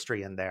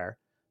artistry in there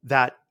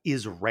that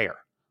is rare.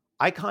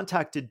 I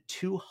contacted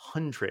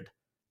 200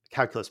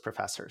 calculus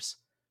professors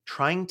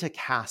trying to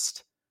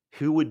cast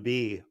who would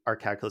be our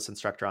calculus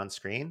instructor on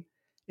screen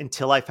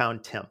until I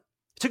found Tim.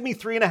 It took me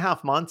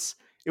 3.5 months.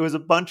 It was a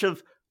bunch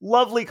of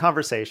lovely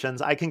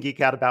conversations. I can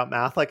geek out about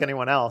math like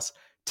anyone else.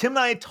 Tim and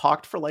I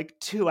talked for like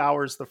 2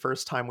 hours the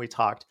first time we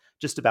talked,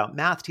 just about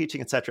math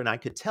teaching, etc. And I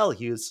could tell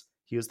he was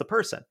the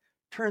person.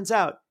 Turns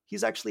out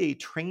he's actually a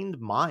trained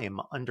mime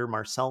under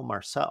Marcel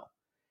Marceau.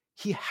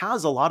 He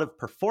has a lot of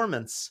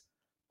performance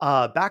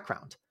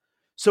background.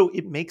 So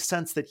it makes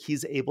sense that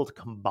he's able to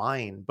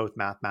combine both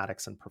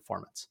mathematics and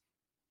performance.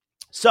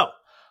 So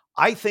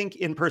I think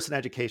in-person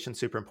education is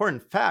super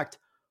important. In fact,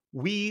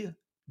 we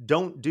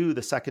don't do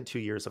the second 2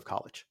 years of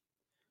college.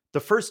 The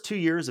first 2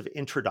 years of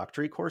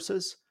introductory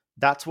courses,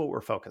 that's what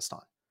we're focused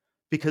on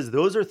because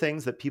those are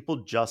things that people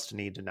just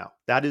need to know.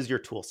 That is your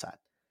tool set.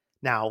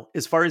 Now,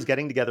 as far as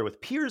getting together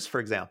with peers, for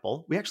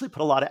example, we actually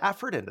put a lot of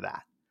effort into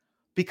that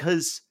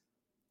because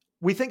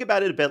we think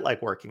about it a bit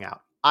like working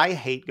out. I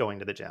hate going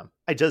to the gym.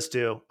 I just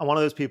do. I'm one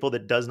of those people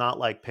that does not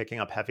like picking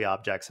up heavy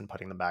objects and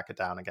putting them back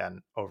down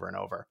again over and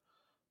over.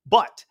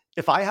 But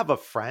if I have a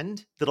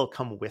friend that'll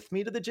come with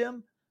me to the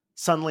gym,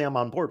 suddenly I'm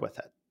on board with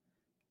it.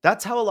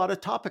 That's how a lot of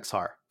topics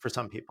are for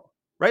some people,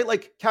 right?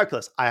 Like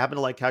calculus. I happen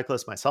to like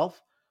calculus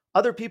myself.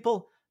 Other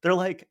people, they're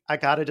like, I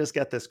got to just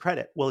get this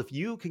credit. Well, if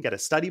you can get a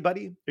study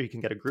buddy or you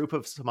can get a group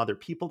of some other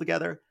people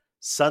together,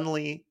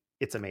 suddenly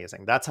it's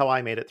amazing. That's how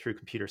I made it through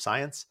computer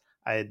science.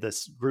 I had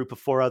this group of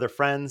 4 other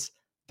friends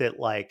that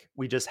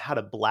we just had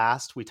a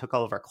blast. We took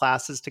all of our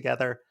classes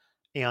together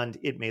and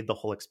it made the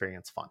whole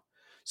experience fun.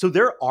 So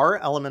there are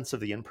elements of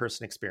the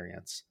in-person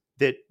experience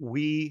that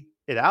we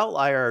at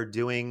Outlier are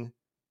doing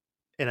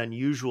an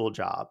unusual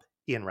job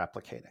in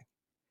replicating.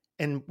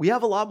 And we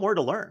have a lot more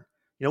to learn.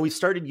 We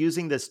started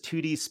using this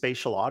 2D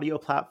spatial audio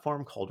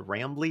platform called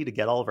Rambly to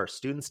get all of our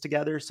students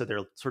together so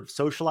they're sort of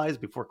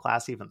socialized before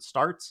class even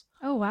starts.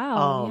 Oh,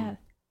 wow. Yeah.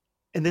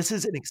 And this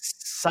is an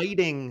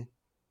exciting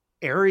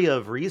area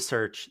of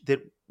research that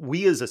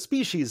we as a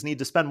species need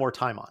to spend more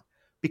time on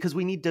because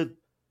we need to,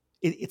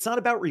 it's not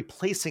about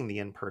replacing the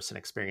in-person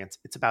experience.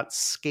 It's about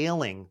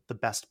scaling the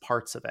best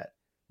parts of it,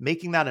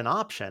 making that an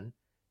option.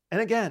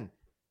 And again,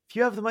 if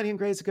you have the money and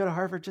grades to go to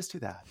Harvard, just do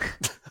that.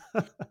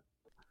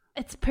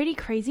 It's pretty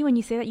crazy when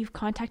you say that you've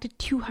contacted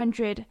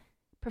 200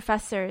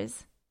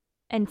 professors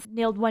and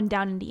nailed one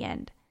down in the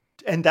end.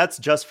 And that's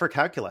just for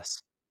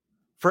calculus.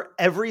 For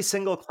every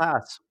single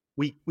class,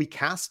 we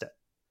cast it.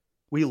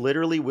 We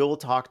literally will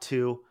talk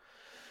to,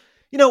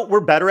 we're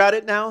better at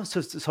it now.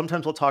 So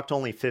sometimes we'll talk to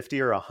only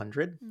 50 or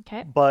 100.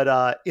 Okay.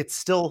 But it's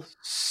still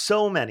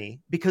so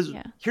many because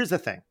Yeah. Here's the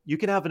thing. You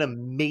can have an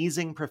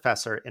amazing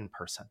professor in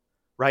person,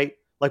 right?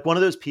 Like one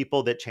of those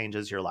people that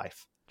changes your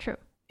life. True.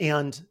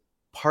 And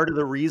part of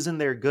the reason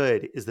they're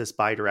good is this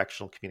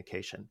bidirectional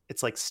communication.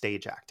 It's like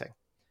stage acting.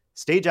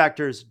 Stage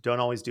actors don't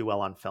always do well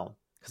on film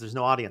because there's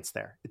no audience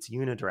there. It's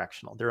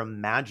unidirectional. They're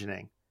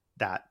imagining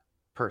that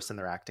person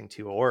they're acting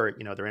to, or,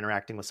 they're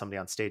interacting with somebody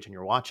on stage and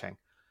you're watching.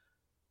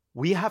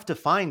 We have to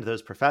find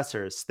those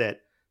professors that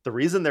the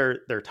reason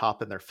they're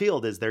top in their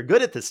field is they're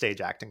good at the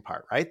stage acting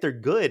part, right? They're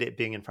good at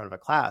being in front of a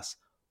class,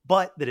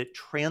 but that it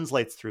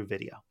translates through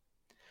video.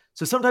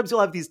 So sometimes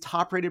you'll have these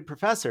top-rated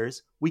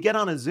professors. We get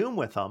on a Zoom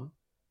with them,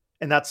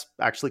 and that's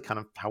actually kind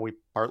of how we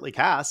partly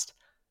cast.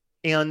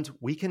 And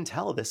we can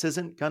tell this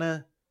isn't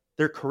gonna,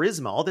 their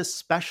charisma, all this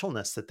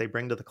specialness that they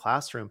bring to the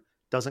classroom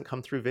doesn't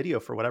come through video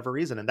for whatever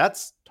reason. And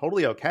that's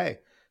totally okay.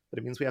 But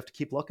it means we have to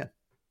keep looking.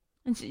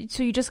 And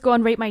so you just go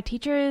and rate my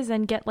teachers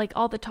and get like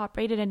all the top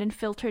rated and then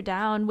filter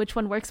down which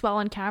one works well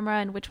on camera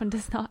and which one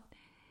does not.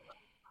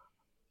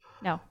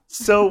 No.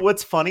 So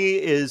what's funny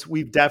is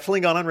we've definitely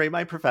gone on Rate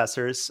My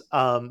Professors.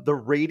 The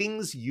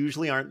ratings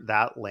usually aren't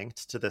that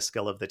linked to the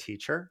skill of the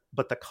teacher,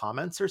 but the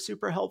comments are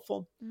super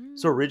helpful.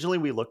 So originally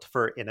we looked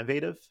for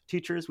innovative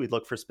teachers. We'd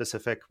look for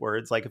specific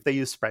words, like if they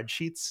use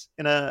spreadsheets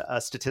in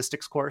a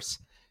statistics course,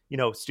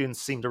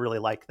 students seem to really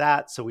like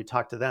that. So we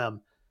talk to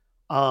them.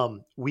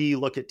 We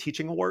look at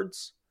teaching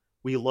awards.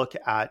 We look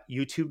at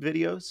YouTube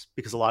videos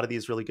because a lot of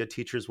these really good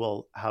teachers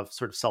will have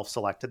sort of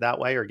self-selected that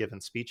way or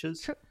given speeches.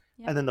 True.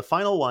 Yep. And then the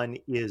final one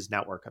is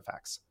network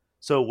effects.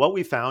 So what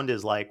we found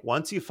is like,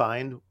 once you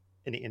find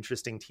an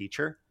interesting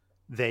teacher,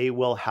 they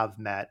will have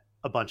met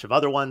a bunch of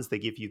other ones. They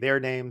give you their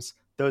names.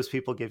 Those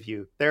people give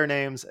you their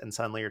names. And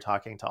suddenly you're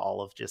talking to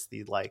all of just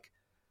the like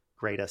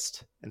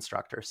greatest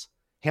instructors.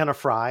 Hannah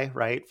Fry,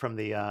 right, from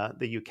the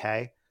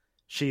UK.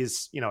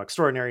 She's,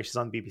 extraordinary. She's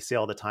on BBC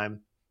all the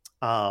time.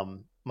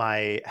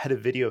 My head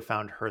of video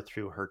found her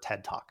through her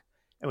TED Talk.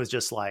 It was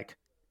just like,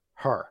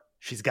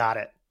 she's got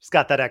it. She's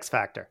got that X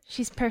factor.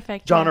 She's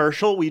perfect. John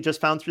Urschel, we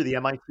just found through the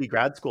MIT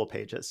grad school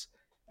pages.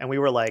 And we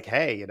were like,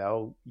 hey,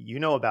 you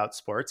know about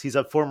sports. He's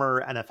a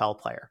former NFL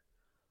player,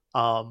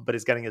 but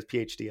is getting his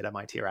PhD at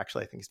MIT, or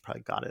actually, I think he's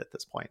probably got it at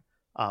this point.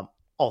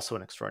 Also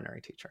an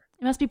extraordinary teacher.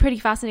 It must be pretty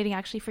fascinating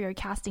actually for your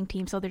casting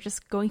team. So they're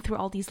just going through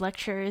all these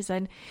lectures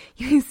and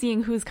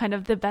seeing who's kind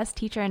of the best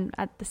teacher and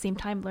at the same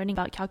time learning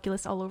about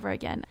calculus all over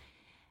again.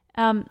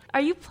 Are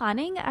you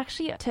planning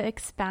actually to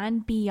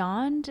expand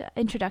beyond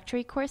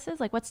introductory courses?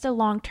 Like what's the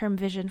long-term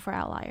vision for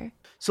Outlier?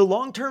 So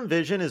long-term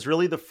vision is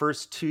really the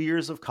first 2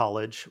 years of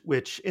college,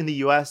 which in the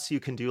US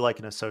you can do like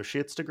an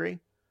associate's degree.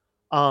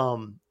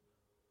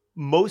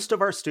 Most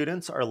of our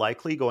students are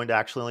likely going to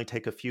actually only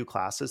take a few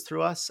classes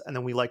through us, and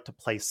then we like to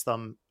place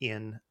them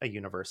in a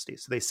university.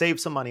 So they save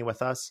some money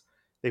with us,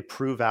 they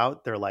prove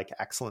out their like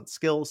excellent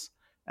skills,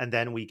 and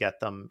then we get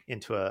them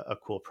into a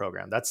cool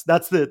program. That's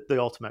the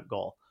ultimate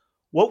goal.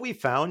 What we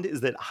found is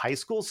that high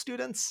school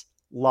students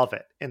love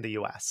it in the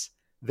US.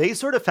 They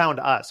sort of found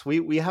us.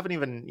 We haven't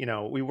even,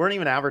 we weren't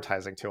even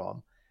advertising to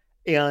them.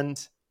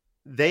 And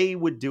they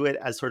would do it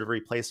as sort of a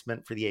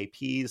replacement for the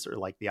APs or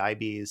like the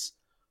IBs.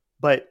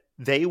 But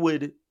they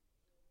would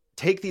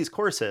take these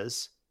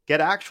courses, get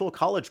actual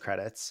college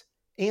credits,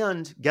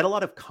 and get a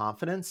lot of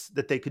confidence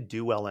that they could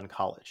do well in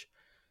college.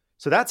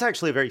 So that's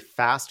actually a very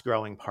fast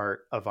growing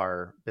part of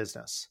our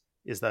business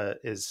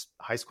is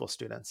high school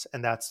students.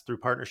 And that's through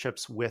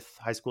partnerships with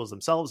high schools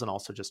themselves and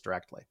also just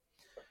directly.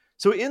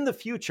 So in the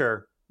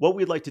future, what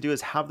we'd like to do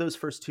is have those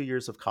first 2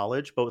 years of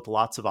college, but with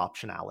lots of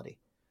optionality.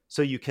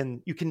 So you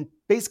can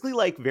basically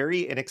like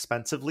very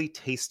inexpensively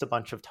taste a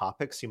bunch of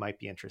topics you might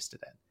be interested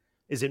in.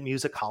 Is it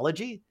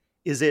musicology?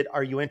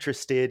 Are you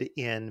interested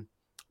in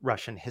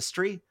Russian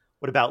history?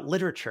 What about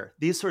literature?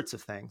 These sorts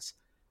of things.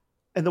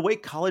 And the way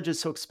college is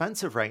so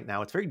expensive right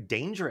now, it's very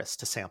dangerous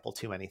to sample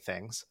too many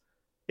things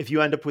if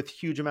you end up with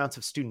huge amounts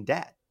of student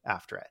debt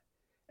after it.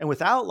 And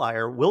with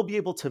Outlier, we'll be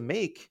able to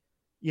make,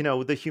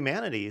 the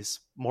humanities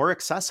more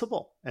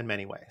accessible in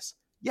many ways.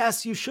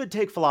 Yes, you should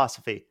take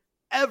philosophy.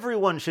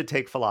 Everyone should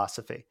take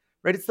philosophy,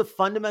 right? It's the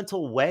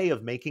fundamental way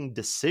of making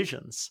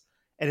decisions.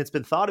 And it's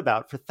been thought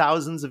about for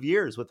thousands of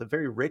years with a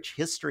very rich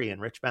history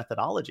and rich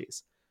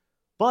methodologies.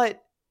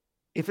 But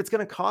if it's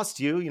going to cost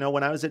you,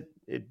 when I was at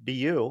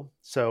BU,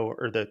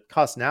 or the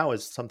cost now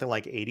is something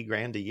like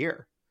 $80,000 a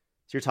year.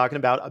 So you're talking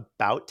about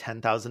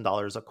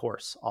 $10,000 a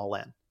course all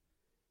in.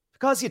 If it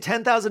costs you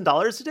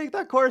 $10,000 to take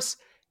that course,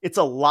 it's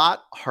a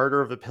lot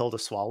harder of a pill to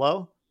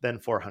swallow than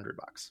 $400.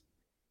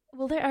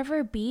 Will there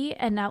ever be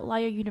an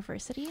Outlier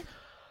University?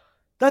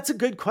 That's a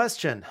good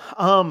question.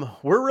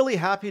 We're really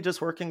happy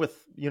just working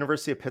with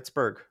University of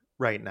Pittsburgh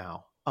right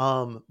now.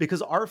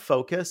 Because our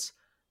focus,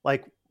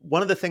 like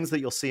one of the things that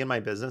you'll see in my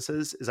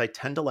businesses is I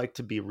tend to like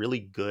to be really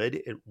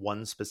good at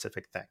one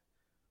specific thing.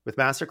 With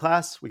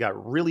Masterclass, we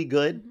got really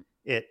good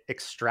at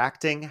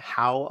extracting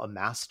how a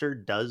master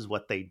does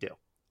what they do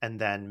and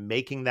then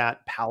making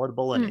that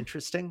palatable and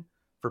interesting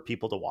for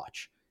people to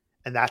watch.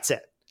 And that's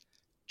it.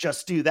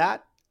 Just do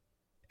that.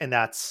 And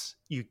that's,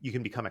 you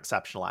can become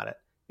exceptional at it.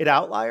 At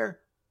Outlier,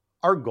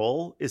 our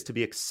goal is to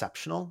be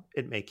exceptional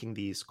at making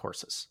these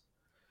courses.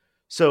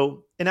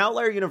 So in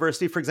Outlier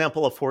University, for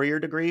example, a 4-year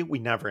degree, we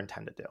never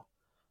intend to do.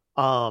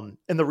 And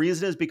the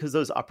reason is because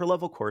those upper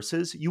level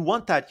courses, you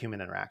want that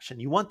human interaction.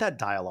 You want that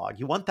dialogue.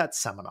 You want that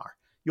seminar.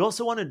 You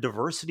also want a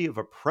diversity of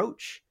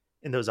approach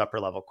in those upper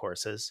level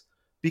courses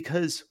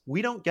because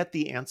we don't get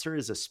the answer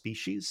as a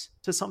species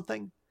to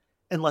something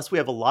unless we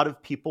have a lot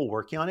of people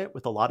working on it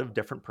with a lot of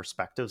different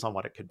perspectives on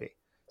what it could be.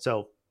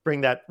 So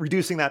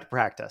reducing that to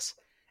practice.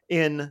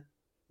 In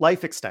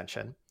life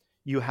extension,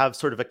 you have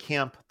sort of a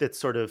camp that's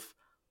sort of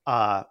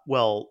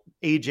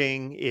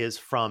aging is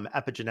from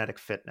epigenetic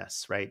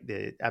fitness, right?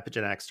 The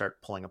epigenetics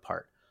start pulling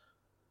apart.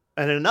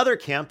 And another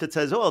camp that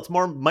says, it's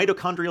more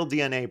mitochondrial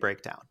DNA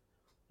breakdown.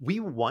 We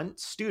want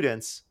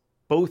students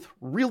both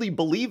really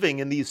believing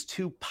in these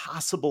two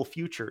possible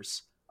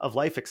futures of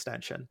life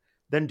extension,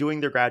 then doing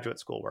their graduate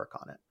school work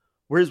on it.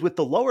 Whereas with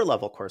the lower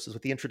level courses,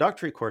 with the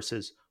introductory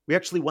courses, we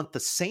actually want the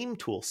same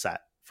tool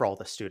set for all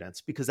the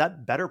students because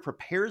that better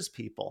prepares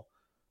people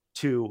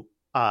to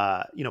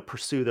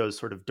pursue those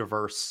sort of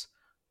diverse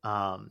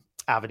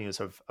avenues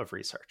of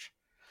research.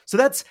 So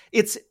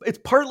it's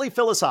partly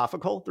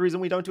philosophical, the reason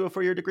we don't do a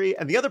 4-year degree.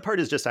 And the other part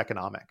is just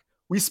economic.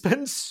 We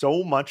spend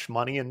so much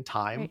money and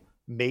time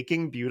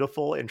making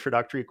beautiful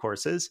introductory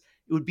courses.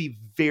 It would be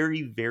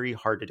very, very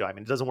hard to do. I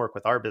mean, it doesn't work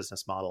with our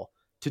business model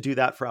to do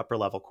that for upper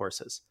level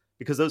courses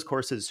because those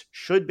courses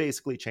should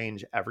basically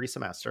change every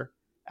semester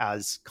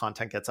as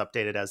content gets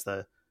updated, as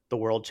the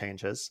world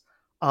changes.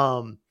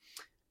 And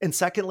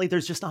secondly,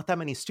 there's just not that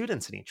many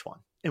students in each one.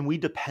 And we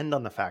depend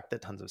on the fact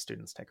that tons of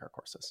students take our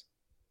courses.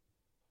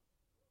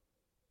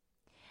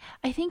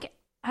 I think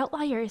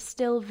Outlier is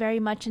still very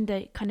much in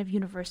the kind of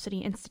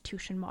university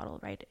institution model,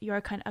 right?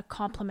 You're kind of a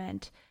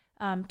complement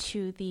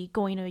to the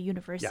going to a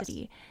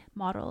university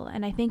model.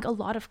 And I think a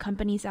lot of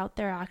companies out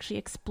there are actually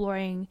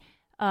exploring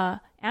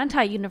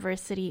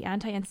anti-university,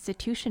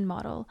 anti-institution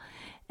model.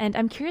 And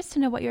I'm curious to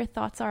know what your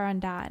thoughts are on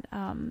that.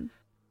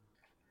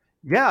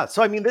 Yeah.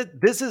 So, I mean,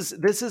 this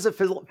is a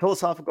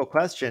philosophical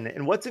question.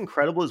 And what's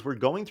incredible is we're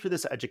going through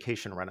this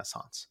education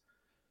renaissance.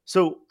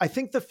 So I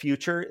think the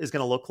future is going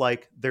to look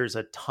like there's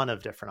a ton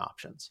of different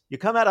options. You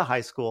come out of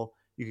high school,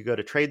 you could go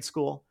to trade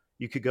school,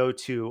 you could go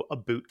to a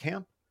boot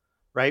camp,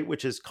 right?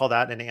 Which is called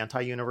that an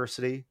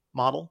anti-university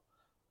model.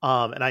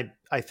 And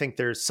I think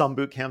there's some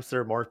boot camps that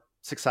are more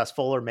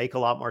successful or make a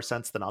lot more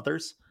sense than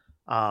others.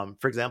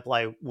 For example,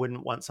 I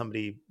wouldn't want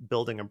somebody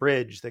building a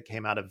bridge that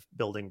came out of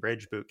building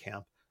bridge boot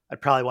camp.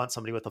 I'd probably want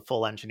somebody with a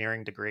full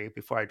engineering degree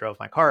before I drove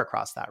my car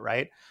across that,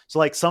 right? So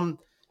like some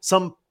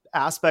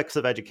aspects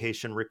of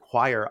education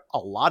require a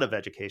lot of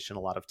education, a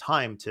lot of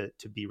time to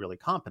be really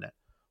competent.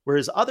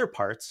 Whereas other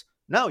parts,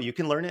 no, you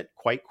can learn it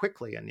quite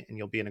quickly and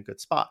you'll be in a good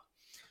spot.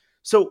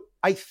 So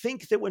I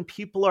think that when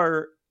people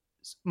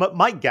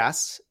my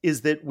guess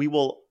is that we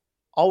will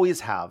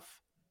always have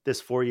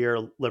this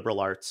 4-year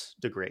liberal arts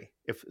degree.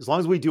 As long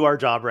as we do our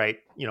job right,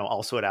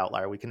 also at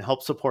Outlier, we can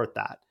help support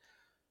that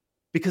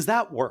because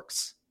that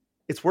works.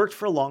 It's worked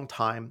for a long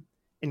time,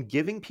 and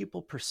giving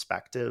people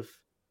perspective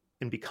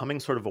and becoming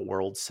sort of a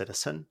world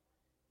citizen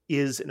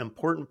is an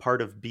important part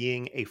of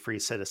being a free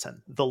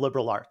citizen, the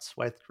liberal arts,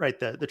 right?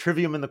 The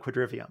trivium and the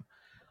quadrivium.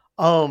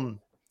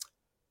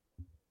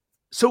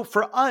 So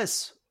for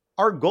us,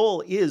 our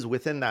goal is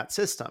within that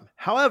system.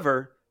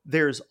 However,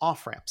 there's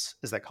off-ramps,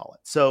 as they call it.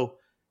 So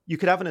you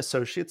could have an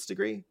associate's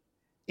degree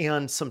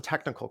and some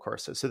technical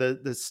courses. So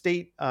the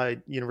state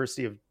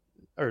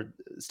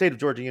State of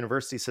Georgia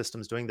University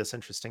system is doing this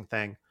interesting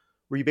thing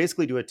where you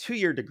basically do a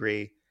 2-year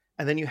degree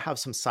and then you have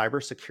some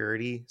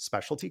cybersecurity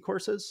specialty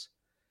courses.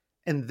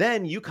 And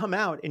then you come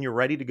out and you're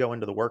ready to go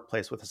into the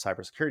workplace with a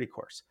cybersecurity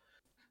course.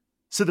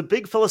 So the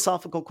big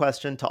philosophical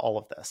question to all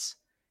of this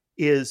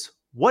is,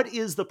 what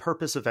is the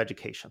purpose of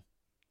education?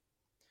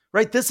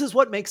 Right? This is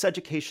what makes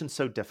education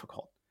so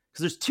difficult.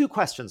 Because there's 2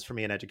 questions for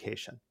me in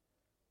education.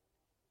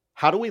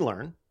 How do we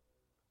learn?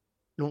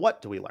 And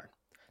what do we learn?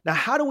 Now,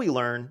 how do we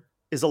learn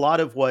is a lot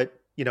of what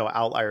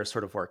Outlier is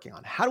sort of working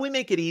on. How do we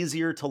make it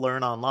easier to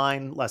learn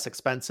online, less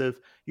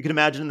expensive? You can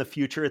imagine in the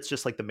future, it's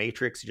just like the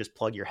Matrix. You just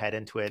plug your head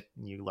into it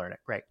and you learn it.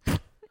 Great.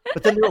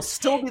 But then there'll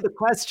still be the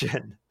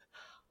question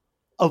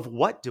of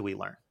what do we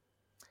learn?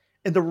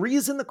 And the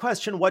reason the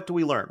question, what do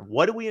we learn?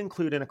 What do we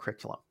include in a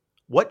curriculum?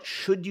 What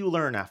should you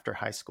learn after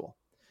high school?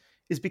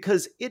 Is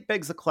because it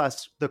begs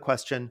the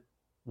question,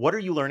 what are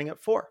you learning it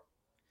for?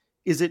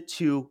 Is it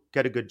to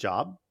get a good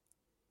job?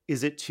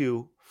 Is it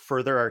to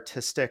further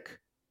artistic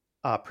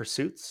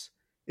pursuits?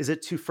 Is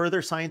it to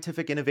further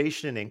scientific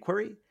innovation and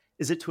inquiry?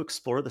 Is it to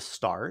explore the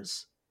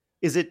stars?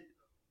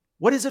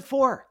 What is it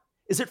for?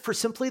 Is it for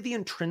simply the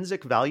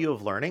intrinsic value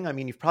of learning? I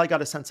mean, you've probably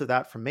got a sense of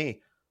that from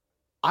me.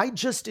 I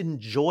just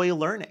enjoy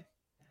learning.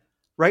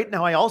 Right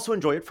now, I also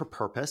enjoy it for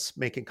purpose,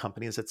 making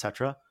companies,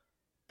 etc.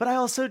 But I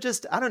also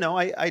just, I don't know,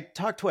 I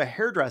talked to a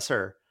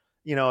hairdresser,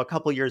 a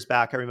couple years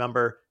back. I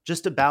remember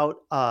just about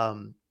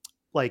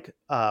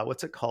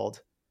what's it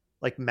called?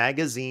 Like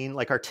magazine,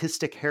 like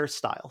artistic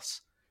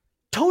hairstyles.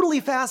 Totally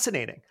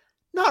fascinating.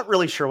 Not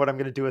really sure what I'm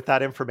going to do with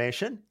that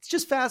information. It's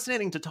just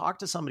fascinating to talk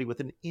to somebody with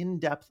an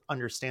in-depth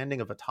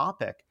understanding of a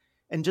topic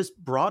and just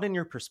broaden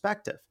your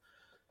perspective.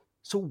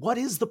 So what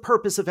is the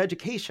purpose of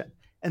education?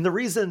 And the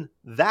reason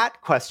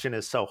that question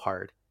is so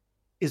hard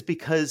is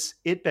because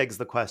it begs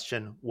the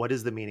question, what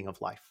is the meaning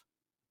of life?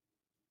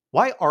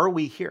 Why are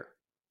we here?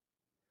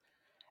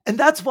 And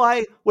that's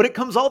why when it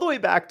comes all the way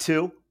back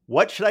to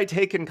what should I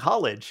take in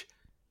college,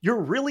 you're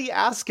really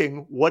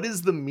asking what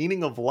is the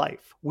meaning of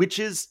life, which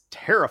is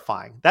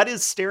terrifying. That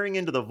is staring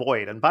into the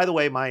void. And by the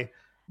way, my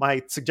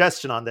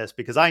suggestion on this,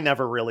 because I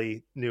never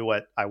really knew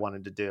what I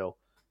wanted to do,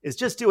 is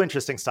just do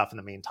interesting stuff in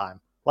the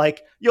meantime.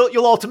 Like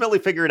you'll ultimately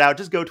figure it out.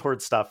 Just go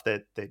towards stuff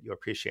that you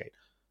appreciate.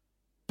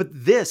 But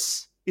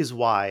this is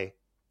why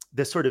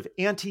this sort of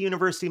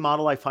anti-university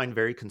model I find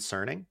very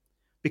concerning,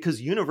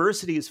 because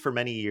universities for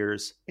many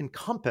years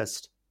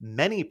encompassed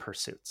many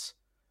pursuits,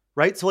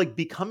 right? So like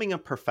becoming a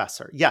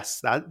professor,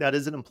 yes, that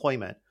is an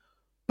employment,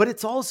 but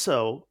it's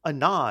also a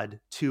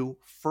nod to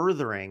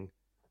furthering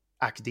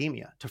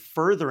academia, to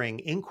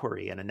furthering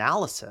inquiry and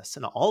analysis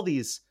and all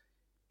these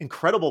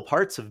incredible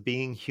parts of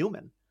being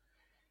human.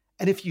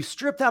 And if you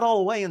strip that all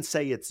away and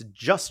say it's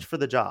just for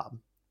the job,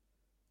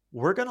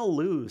 we're going to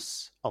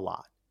lose a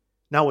lot.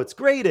 Now, what's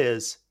great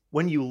is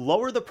when you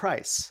lower the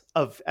price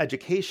of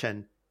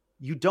education,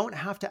 you don't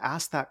have to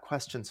ask that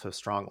question so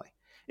strongly.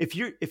 If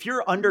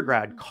your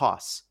undergrad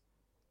costs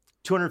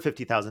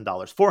 $250,000,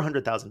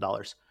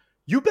 $400,000,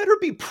 you better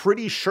be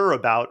pretty sure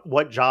about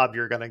what job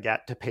you're going to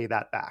get to pay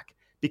that back,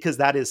 because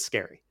that is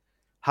scary.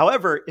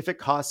 However, if it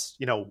costs,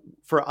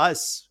 for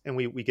us, and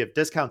we give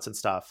discounts and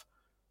stuff,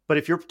 but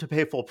if you're to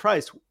pay full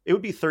price, it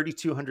would be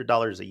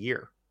 $3,200 a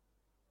year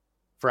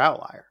for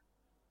Outlier.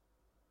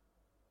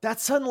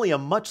 That's suddenly a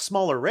much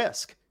smaller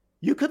risk.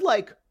 You could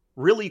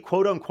really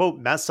quote unquote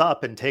mess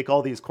up and take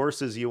all these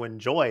courses you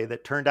enjoy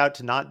that turned out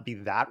to not be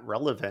that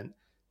relevant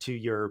to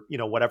your,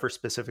 whatever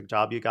specific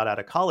job you got out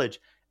of college,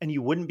 and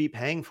you wouldn't be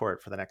paying for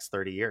it for the next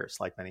 30 years,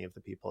 like many of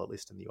the people, at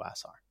least in the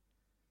US, are.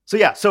 So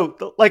yeah,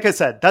 like I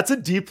said, that's a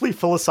deeply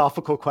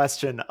philosophical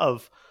question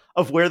of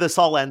where this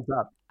all ends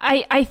up.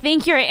 I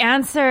think your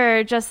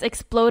answer just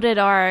exploded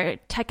our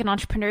tech and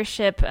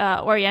entrepreneurship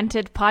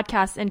oriented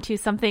podcast into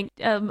something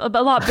a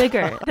lot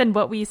bigger than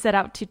what we set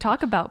out to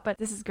talk about. But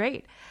this is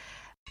great.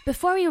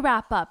 Before we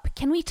wrap up,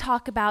 can we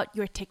talk about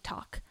your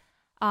TikTok?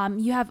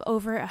 You have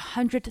over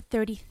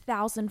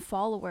 130,000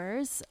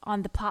 followers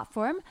on the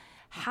platform.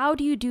 How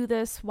do you do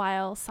this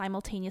while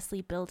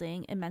simultaneously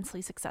building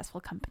immensely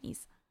successful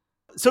companies?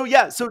 So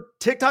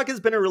TikTok has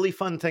been a really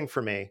fun thing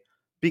for me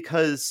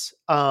because,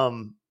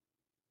 I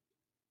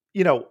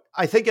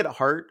think at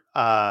heart,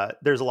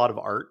 there's a lot of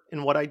art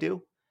in what I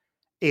do.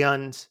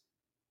 And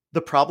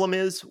the problem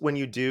is when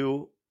you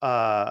do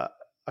a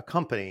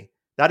company,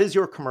 that is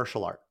your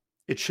commercial art.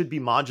 It should be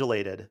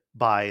modulated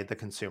by the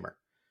consumer.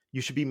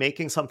 You should be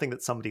making something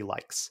that somebody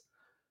likes.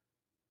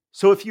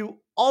 So if you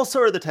also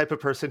are the type of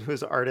person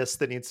who's an artist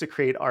that needs to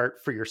create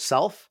art for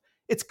yourself,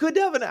 it's good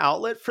to have an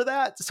outlet for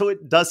that so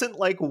it doesn't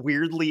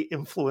weirdly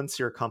influence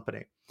your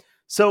company.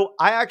 So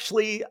I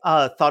actually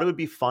thought it would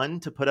be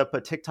fun to put up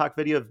a TikTok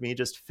video of me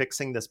just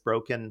fixing this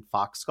broken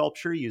fox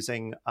sculpture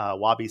using a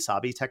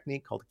wabi-sabi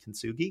technique called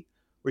kintsugi,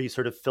 where you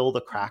sort of fill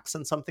the cracks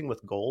in something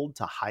with gold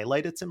to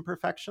highlight its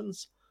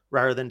imperfections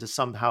rather than to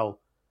somehow,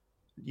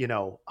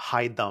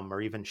 hide them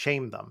or even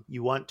shame them.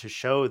 You want to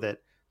show that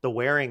the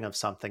wearing of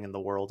something in the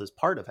world is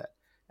part of it.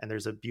 And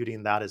there's a beauty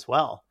in that as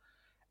well.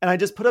 And I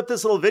just put up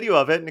this little video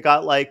of it and it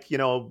got I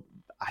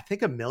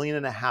think 1.5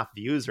 million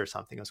views or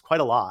something. It was quite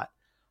a lot.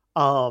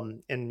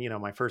 And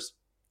my first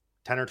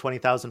 10 or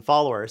 20,000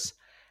 followers.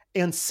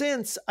 And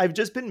since I've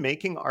just been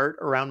making art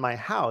around my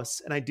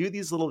house and I do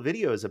these little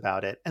videos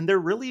about it, and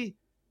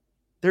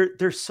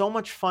they're so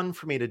much fun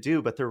for me to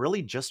do, but they're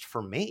really just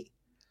for me,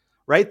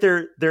 right?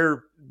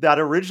 That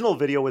original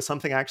video was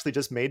something I actually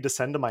just made to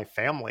send to my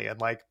family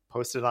and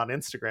posted on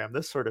Instagram,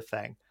 this sort of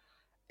thing.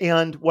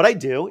 And what I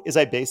do is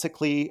I've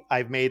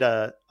made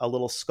a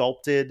little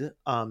sculpted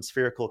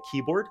spherical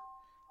keyboard.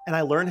 And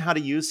I learned how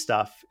to use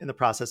stuff in the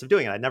process of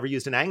doing it. I'd never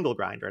used an angle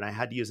grinder, and I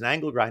had to use an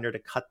angle grinder to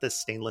cut this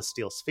stainless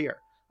steel sphere.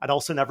 I'd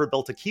also never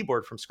built a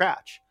keyboard from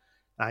scratch.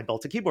 And I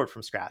built a keyboard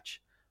from scratch.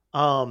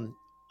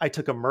 I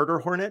took a murder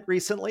hornet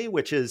recently,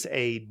 which is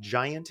a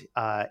giant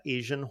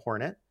Asian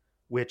hornet,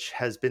 which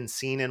has been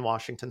seen in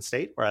Washington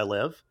State, where I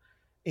live,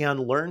 and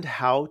learned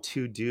how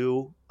to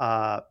do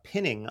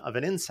pinning of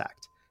an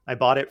insect. I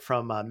bought it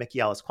from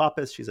Mickey Alice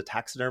Quapis. She's a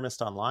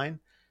taxidermist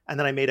online. And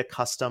then I made a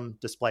custom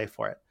display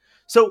for it.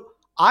 So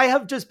I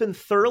have just been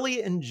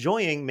thoroughly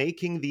enjoying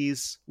making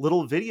these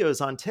little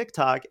videos on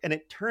TikTok, and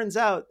it turns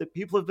out that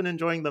people have been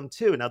enjoying them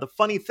too. Now, the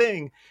funny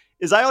thing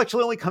is I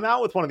actually only come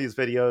out with one of these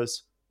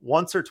videos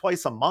once or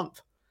twice a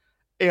month.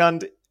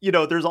 And,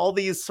 there's all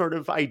these sort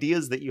of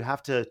ideas that you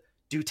have to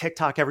do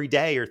TikTok every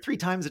day or 3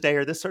 times a day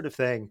or this sort of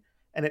thing.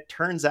 And it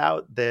turns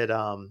out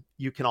that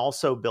you can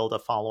also build a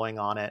following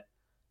on it,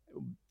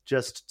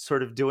 just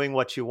sort of doing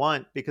what you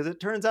want, because it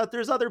turns out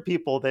there's other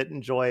people that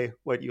enjoy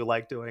what you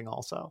like doing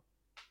also.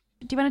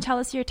 Do you want to tell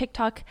us your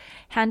TikTok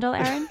handle,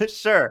 Aaron?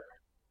 Sure.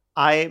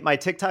 My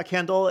TikTok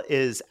handle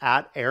is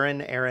at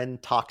Aaron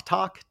Tok,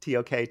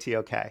 TOK.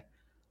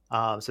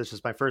 So it's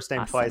just my first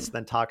name twice,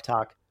 then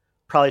Tok.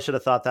 Probably should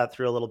have thought that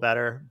through a little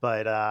better,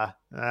 but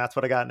that's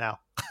what I got now.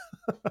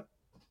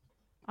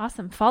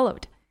 Awesome.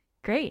 Followed.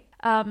 Great.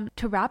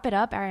 To wrap it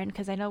up, Aaron,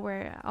 because I know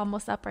we're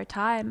almost up our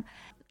time,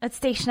 at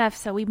Station F,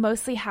 so we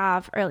mostly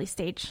have early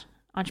stage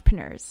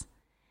entrepreneurs.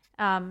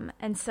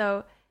 And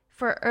so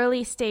for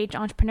early stage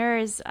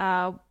entrepreneurs,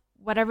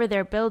 whatever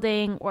they're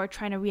building or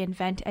trying to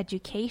reinvent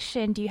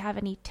education, do you have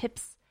any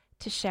tips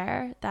to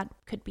share that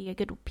could be a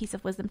good piece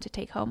of wisdom to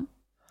take home?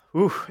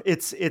 Ooh,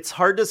 it's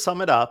hard to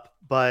sum it up,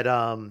 but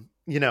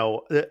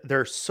there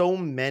are so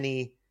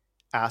many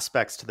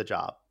aspects to the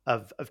job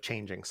of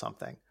changing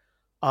something.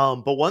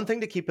 But one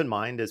thing to keep in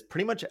mind is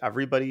pretty much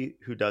everybody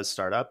who does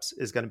startups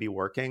is going to be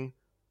working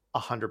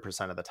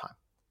 100% of the time,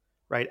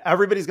 right?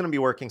 Everybody's going to be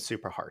working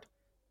super hard.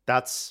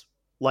 That's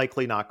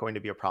likely not going to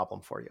be a problem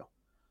for you.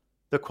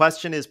 The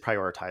question is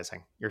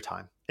prioritizing your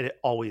time. It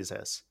always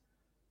is,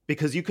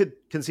 because you could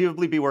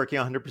conceivably be working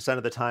 100%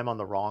 of the time on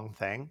the wrong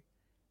thing,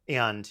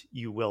 and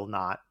you will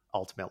not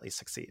ultimately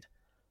succeed.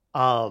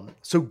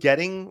 So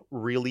getting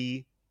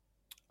really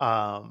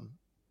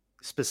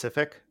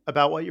specific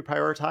about what you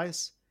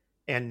prioritize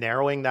and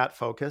narrowing that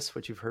focus,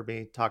 which you've heard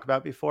me talk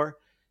about before,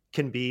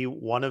 can be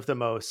one of the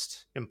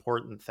most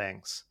important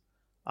things.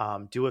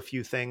 Do a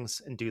few things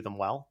and do them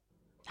well.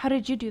 How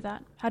did you do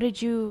that? How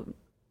did you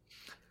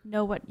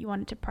know what you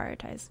wanted to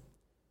prioritize?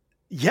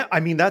 Yeah, I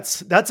mean,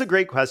 that's a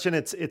great question.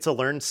 It's a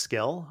learned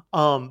skill.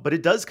 But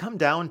it does come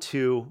down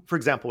to, for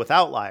example, with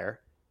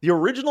Outlier, the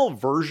original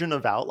version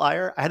of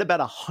Outlier, I had about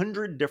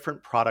 100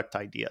 different product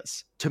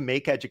ideas to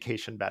make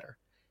education better.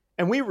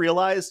 And we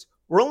realized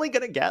we're only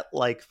going to get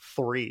like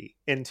 3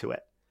 into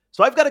it.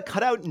 So I've got to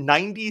cut out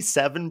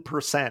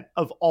 97%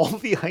 of all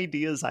the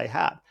ideas I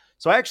had.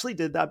 So I actually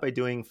did that by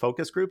doing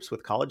focus groups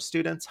with college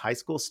students, high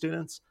school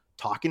students,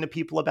 talking to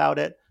people about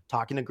it,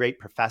 talking to great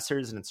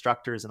professors and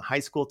instructors and high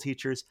school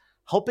teachers,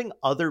 helping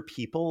other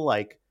people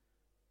like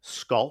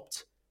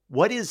sculpt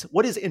what is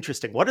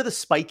interesting. What are the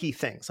spiky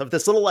things of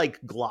this little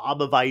like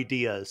glob of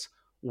ideas?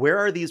 Where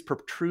are these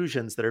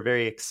protrusions that are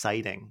very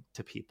exciting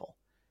to people?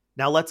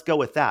 Now let's go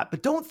with that,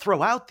 but don't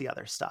throw out the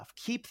other stuff.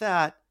 Keep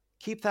that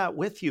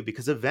with you,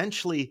 because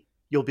eventually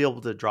you'll be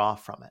able to draw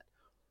from it.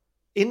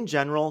 In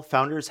general,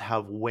 founders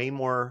have way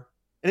more,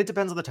 and it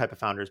depends on the type of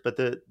founders, but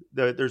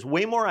there's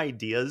way more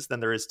ideas than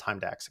there is time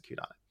to execute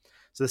on it.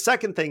 So the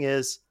second thing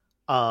is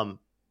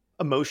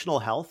emotional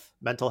health,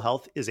 mental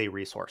health is a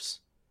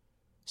resource.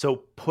 So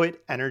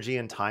put energy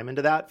and time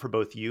into that for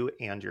both you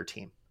and your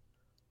team.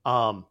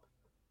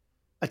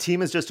 A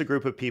team is just a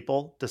group of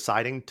people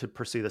deciding to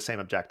pursue the same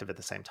objective at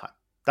the same time.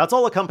 That's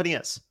all a company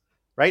is,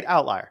 right?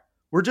 Outlier.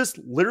 We're just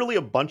literally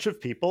a bunch of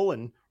people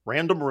in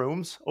random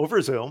rooms over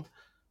Zoom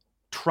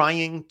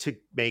trying to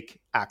make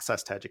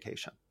access to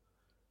education.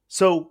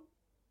 So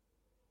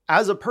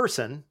as a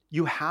person,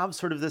 you have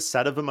sort of this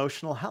set of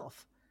emotional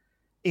health.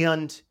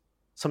 And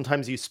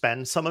sometimes you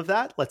spend some of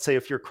that, let's say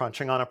if you're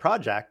crunching on a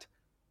project.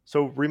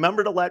 So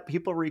remember to let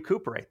people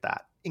recuperate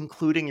that,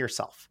 including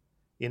yourself.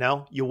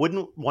 You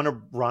wouldn't want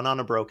to run on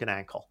a broken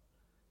ankle,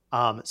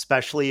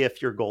 especially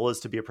if your goal is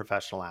to be a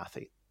professional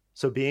athlete.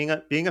 So being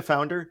a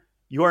founder,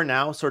 you are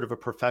now sort of a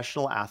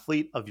professional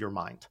athlete of your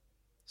mind.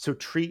 So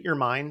treat your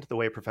mind the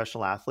way a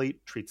professional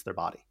athlete treats their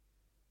body.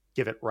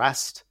 Give it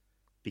rest,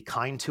 be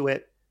kind to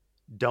it.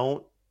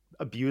 Don't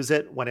abuse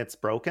it when it's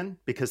broken,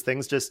 because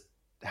things just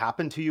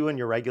happen to you in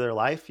your regular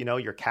life.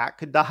 Your cat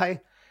could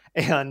die,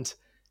 and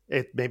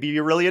maybe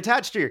you're really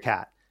attached to your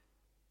cat.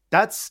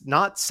 That's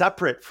not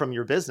separate from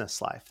your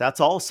business life. That's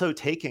also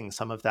taking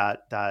some of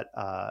that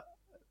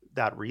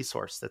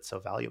resource that's so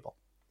valuable.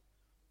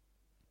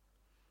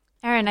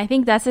 Aaron, I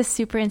think that's a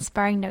super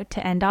inspiring note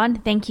to end on.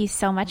 Thank you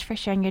so much for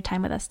sharing your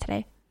time with us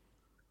today.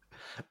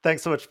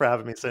 Thanks so much for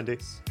having me, Cindy.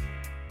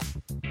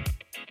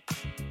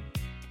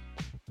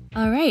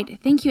 All right.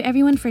 Thank you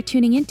everyone for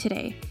tuning in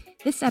today.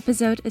 This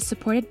episode is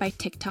supported by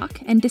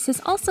TikTok, and this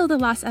is also the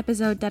last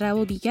episode that I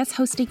will be guest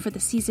hosting for the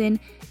season,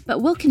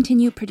 but will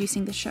continue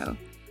producing the show.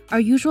 Our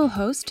usual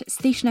host,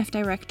 Station F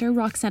director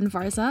Roxanne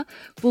Varza,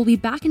 will be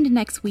back in the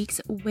next weeks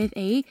with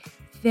a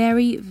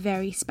very,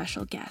 very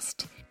special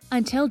guest.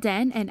 Until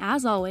then, and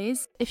as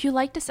always, if you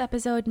liked this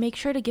episode, make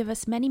sure to give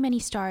us many, many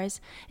stars.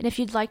 And if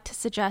you'd like to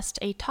suggest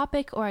a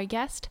topic or a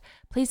guest,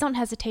 please don't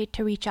hesitate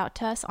to reach out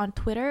to us on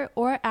Twitter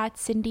or at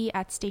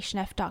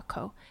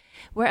cindy@stationf.co.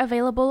 We're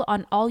available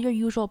on all your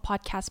usual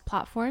podcast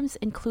platforms,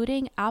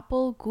 including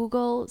Apple,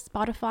 Google,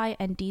 Spotify,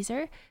 and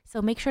Deezer.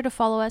 So make sure to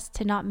follow us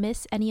to not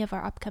miss any of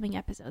our upcoming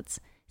episodes.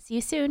 See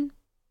you soon.